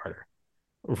Vince Carter,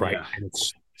 right? Yeah. And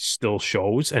it's still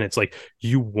shows. And it's like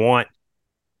you want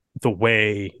the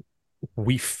way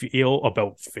we feel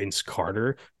about Vince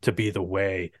Carter to be the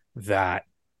way that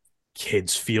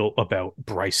kids feel about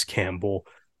Bryce Campbell,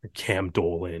 Cam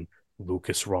Dolan,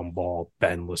 Lucas Rumball,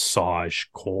 Ben Lesage,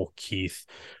 Cole Keith,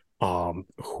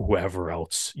 whoever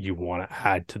else you want to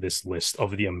add to this list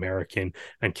of the American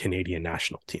and Canadian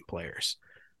national team players,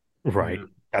 right? Yeah.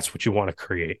 That's what you want to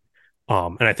create.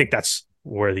 And I think that's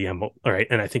where all right.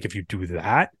 And I think if you do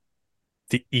that,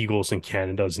 the Eagles and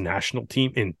Canada's national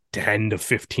team in 10 to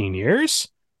 15 years,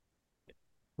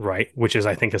 right? Which is,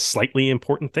 I think, a slightly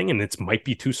important thing. And it might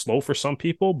be too slow for some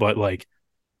people, but like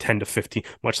 10 to 15,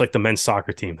 much like the men's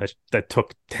soccer team that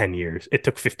took 10 years. It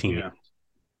took 15 years.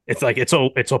 It's like it's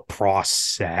a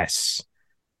process,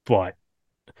 but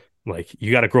like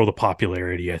you got to grow the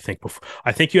popularity. I think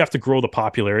you have to grow the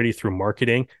popularity through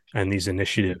marketing and these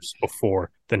initiatives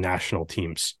before the national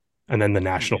teams, and then the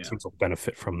national teams will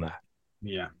benefit from that.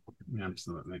 Yeah,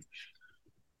 absolutely.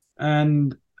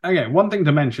 And okay, one thing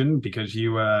to mention, because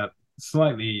you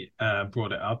slightly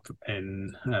brought it up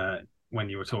in when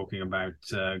you were talking about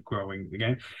growing the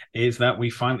game, is that we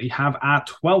finally have our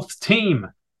 12th team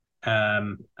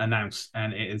announced,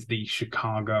 and it is the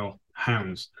Chicago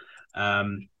Hounds.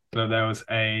 So there was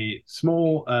a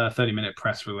small 30-minute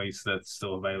press release that's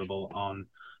still available on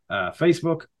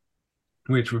Facebook,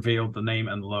 which revealed the name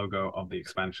and logo of the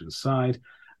expansion side,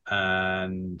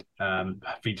 and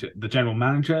featured the general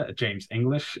manager, James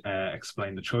English,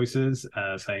 explained the choices,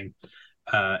 saying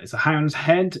it's a hound's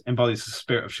head, embodies the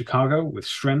spirit of Chicago with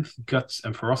strength, guts,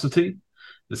 and ferocity.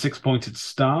 The six-pointed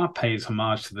star pays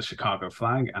homage to the Chicago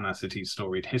flag and our city's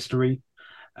storied history.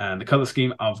 And the color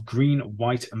scheme of green,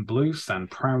 white, and blue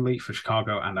stand proudly for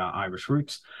Chicago and our Irish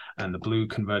roots. And the blue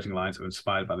converging lines are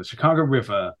inspired by the Chicago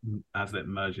River as it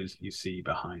merges, you see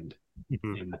behind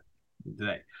in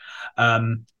today.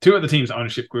 Two of the team's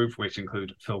ownership group, which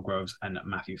include Phil Groves and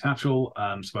Matthew Thatchell,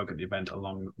 spoke at the event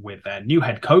along with their new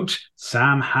head coach,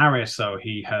 Sam Harris. So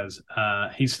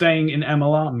he's staying in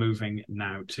MLR, moving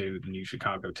now to the new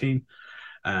Chicago team.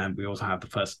 And we also have the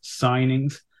first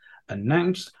signings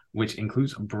announced, which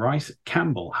includes Bryce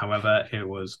Campbell. However, it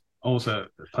was also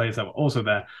players that were also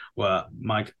there were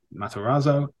Mike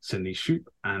Matarazzo, Sidney Shoop,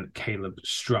 and Caleb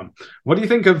Strum. What do you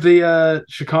think of the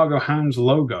Chicago Hounds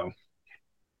logo?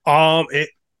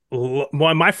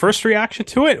 My first reaction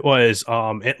to it was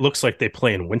it looks like they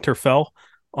play in Winterfell.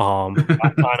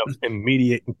 That kind of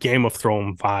immediate Game of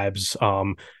Thrones vibes.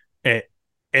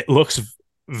 It looks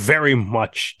very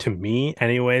much, to me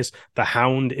anyways, the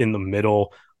hound in the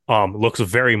middle looks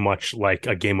very much like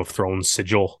a Game of Thrones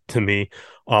sigil to me,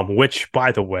 which,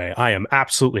 by the way, I am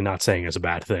absolutely not saying is a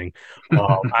bad thing.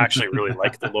 I actually really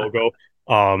like the logo.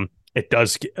 It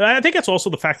does. I think it's also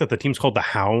the fact that the team's called the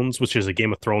Hounds, which is a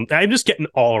Game of Thrones. I'm just getting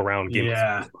all around Game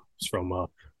of Thrones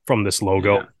from this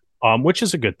logo, which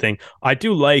is a good thing. I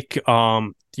do like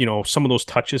some of those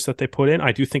touches that they put in.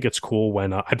 I do think it's cool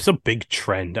when it's a big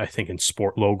trend, I think, in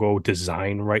sport logo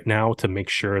design right now to make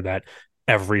sure that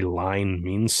every line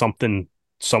means something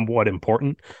somewhat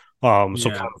important. So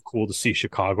kind of cool to see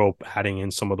Chicago adding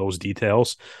in some of those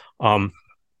details. I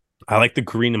like the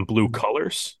green and blue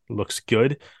colors. Looks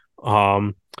good.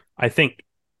 I think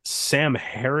Sam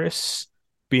Harris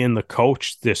being the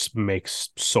coach, this makes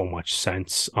so much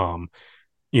sense.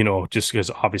 Just because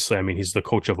obviously, I mean, he's the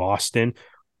coach of Austin,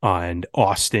 and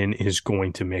Austin is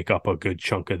going to make up a good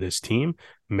chunk of this team,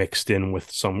 mixed in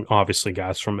with some obviously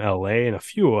guys from LA and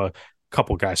a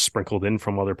couple guys sprinkled in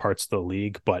from other parts of the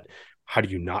league. But how do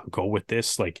you not go with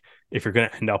this? Like, if you're going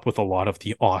to end up with a lot of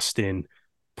the Austin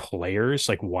players,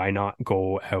 like, why not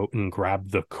go out and grab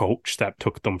the coach that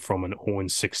took them from an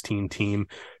 0-16 team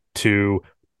to,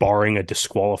 barring a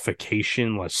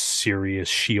disqualification, a serious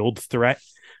shield threat?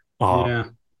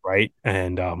 Right.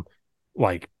 And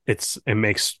it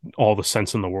makes all the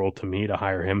sense in the world to me to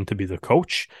hire him to be the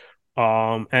coach.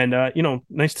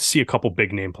 Nice to see a couple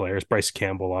big name players. Bryce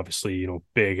Campbell, obviously,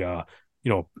 big,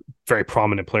 very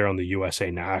prominent player on the USA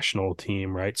national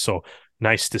team, right? So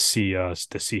nice to see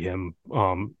him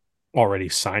already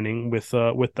signing with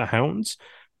the Hounds.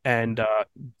 And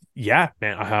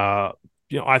man,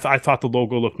 I thought the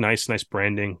logo looked nice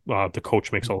branding. The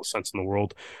coach makes all the sense in the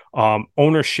world.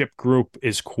 Ownership group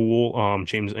is cool.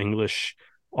 James English,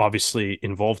 obviously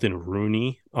involved in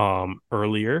Rooney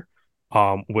earlier,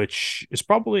 which is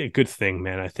probably a good thing,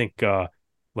 man. I think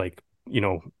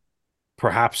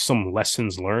perhaps some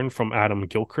lessons learned from Adam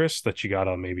Gilchrist, that you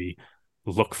gotta maybe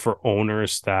look for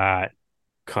owners that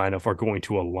kind of are going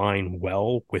to align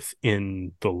well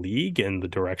within the league and the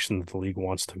direction that the league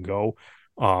wants to go.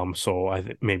 So I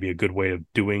think maybe a good way of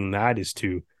doing that is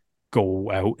to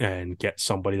go out and get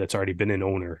somebody that's already been an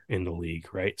owner in the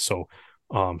league, right? So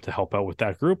to help out with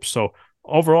that group. So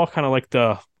overall, kind of like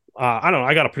the I don't know.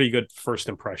 I got a pretty good first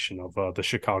impression of the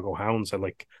Chicago Hounds. I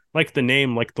like the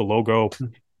name, like the logo,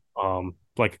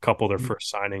 like a couple of their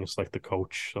first signings, like the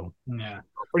coach. So yeah,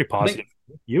 pretty positive.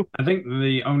 I think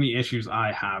the only issues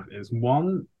I have is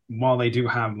one, while they do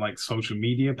have like social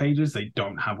media pages, they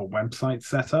don't have a website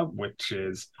set up, which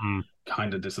is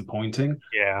kind of disappointing.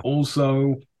 Yeah.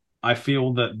 Also, I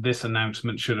feel that this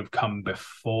announcement should have come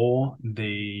before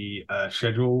the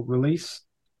schedule release.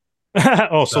 So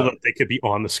that they could be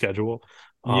on the schedule.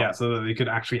 Yeah, so that they could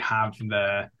actually have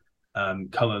their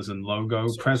colors and logo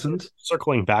present.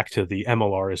 Circling back to the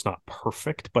MLR is not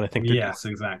perfect, but I think yes,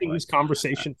 exactly. This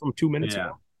conversation from 2 minutes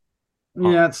ago.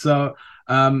 Yeah. So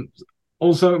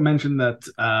also mentioned that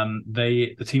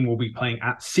the team will be playing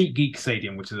at SeatGeek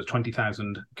Stadium, which is a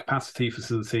 20,000 capacity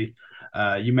facility.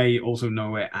 You may also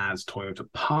know it as Toyota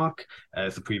Park,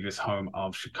 as the previous home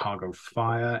of Chicago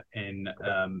Fire in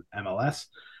MLS.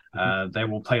 They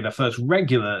will play their first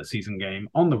regular season game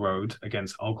on the road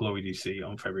against Old Glory DC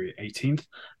on February 18th.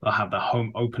 They'll have their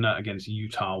home opener against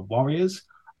Utah Warriors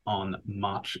on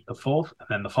March the 4th. And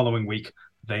then the following week,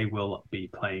 they will be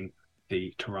playing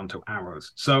the Toronto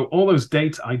Arrows. So all those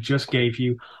dates I just gave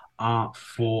you are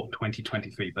for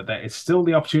 2023, but there is still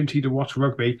the opportunity to watch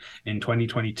rugby in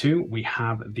 2022. We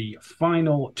have the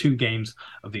final 2 games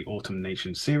of the Autumn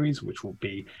Nations series, which will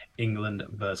be England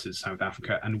versus South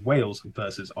Africa and Wales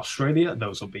versus Australia.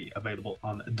 Those will be available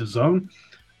on DAZN.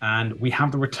 And we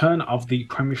have the return of the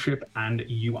Premiership and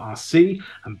URC,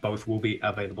 and both will be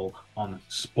available on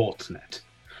Sportsnet.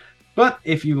 But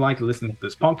if you like listening to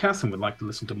this podcast and would like to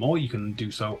listen to more, you can do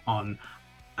so on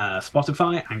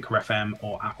Spotify, Anchor FM,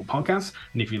 or Apple Podcasts.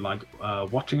 And if you like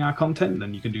watching our content,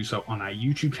 then you can do so on our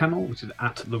YouTube channel, which is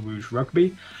at Le Rouge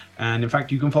Rugby. And in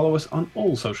fact, you can follow us on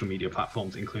all social media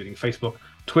platforms, including Facebook,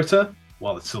 Twitter,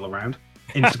 while it's still around,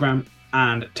 Instagram,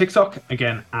 and TikTok,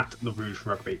 again, at Le Rouge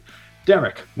Rugby.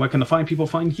 Derek, where can the fine people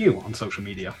find you on social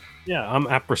media? Yeah, I'm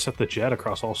at Brissette the Jet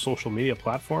across all social media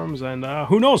platforms. And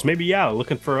who knows, maybe,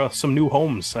 looking for some new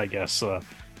homes, I guess,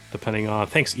 depending on...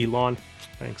 Thanks, Elon.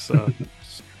 Thanks,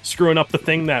 screwing up the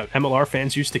thing that MLR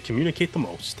fans use to communicate the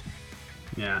most.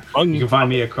 Yeah. You can find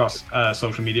me across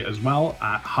social media as well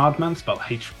at Hardman, spelled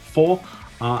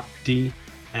H4RDMAN.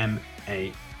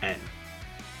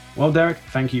 Well, Derek,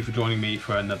 thank you for joining me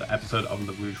for another episode of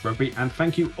Le Rouge Rugby, and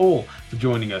thank you all for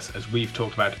joining us as we've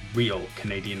talked about real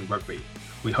Canadian rugby.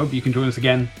 We hope you can join us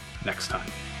again next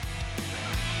time.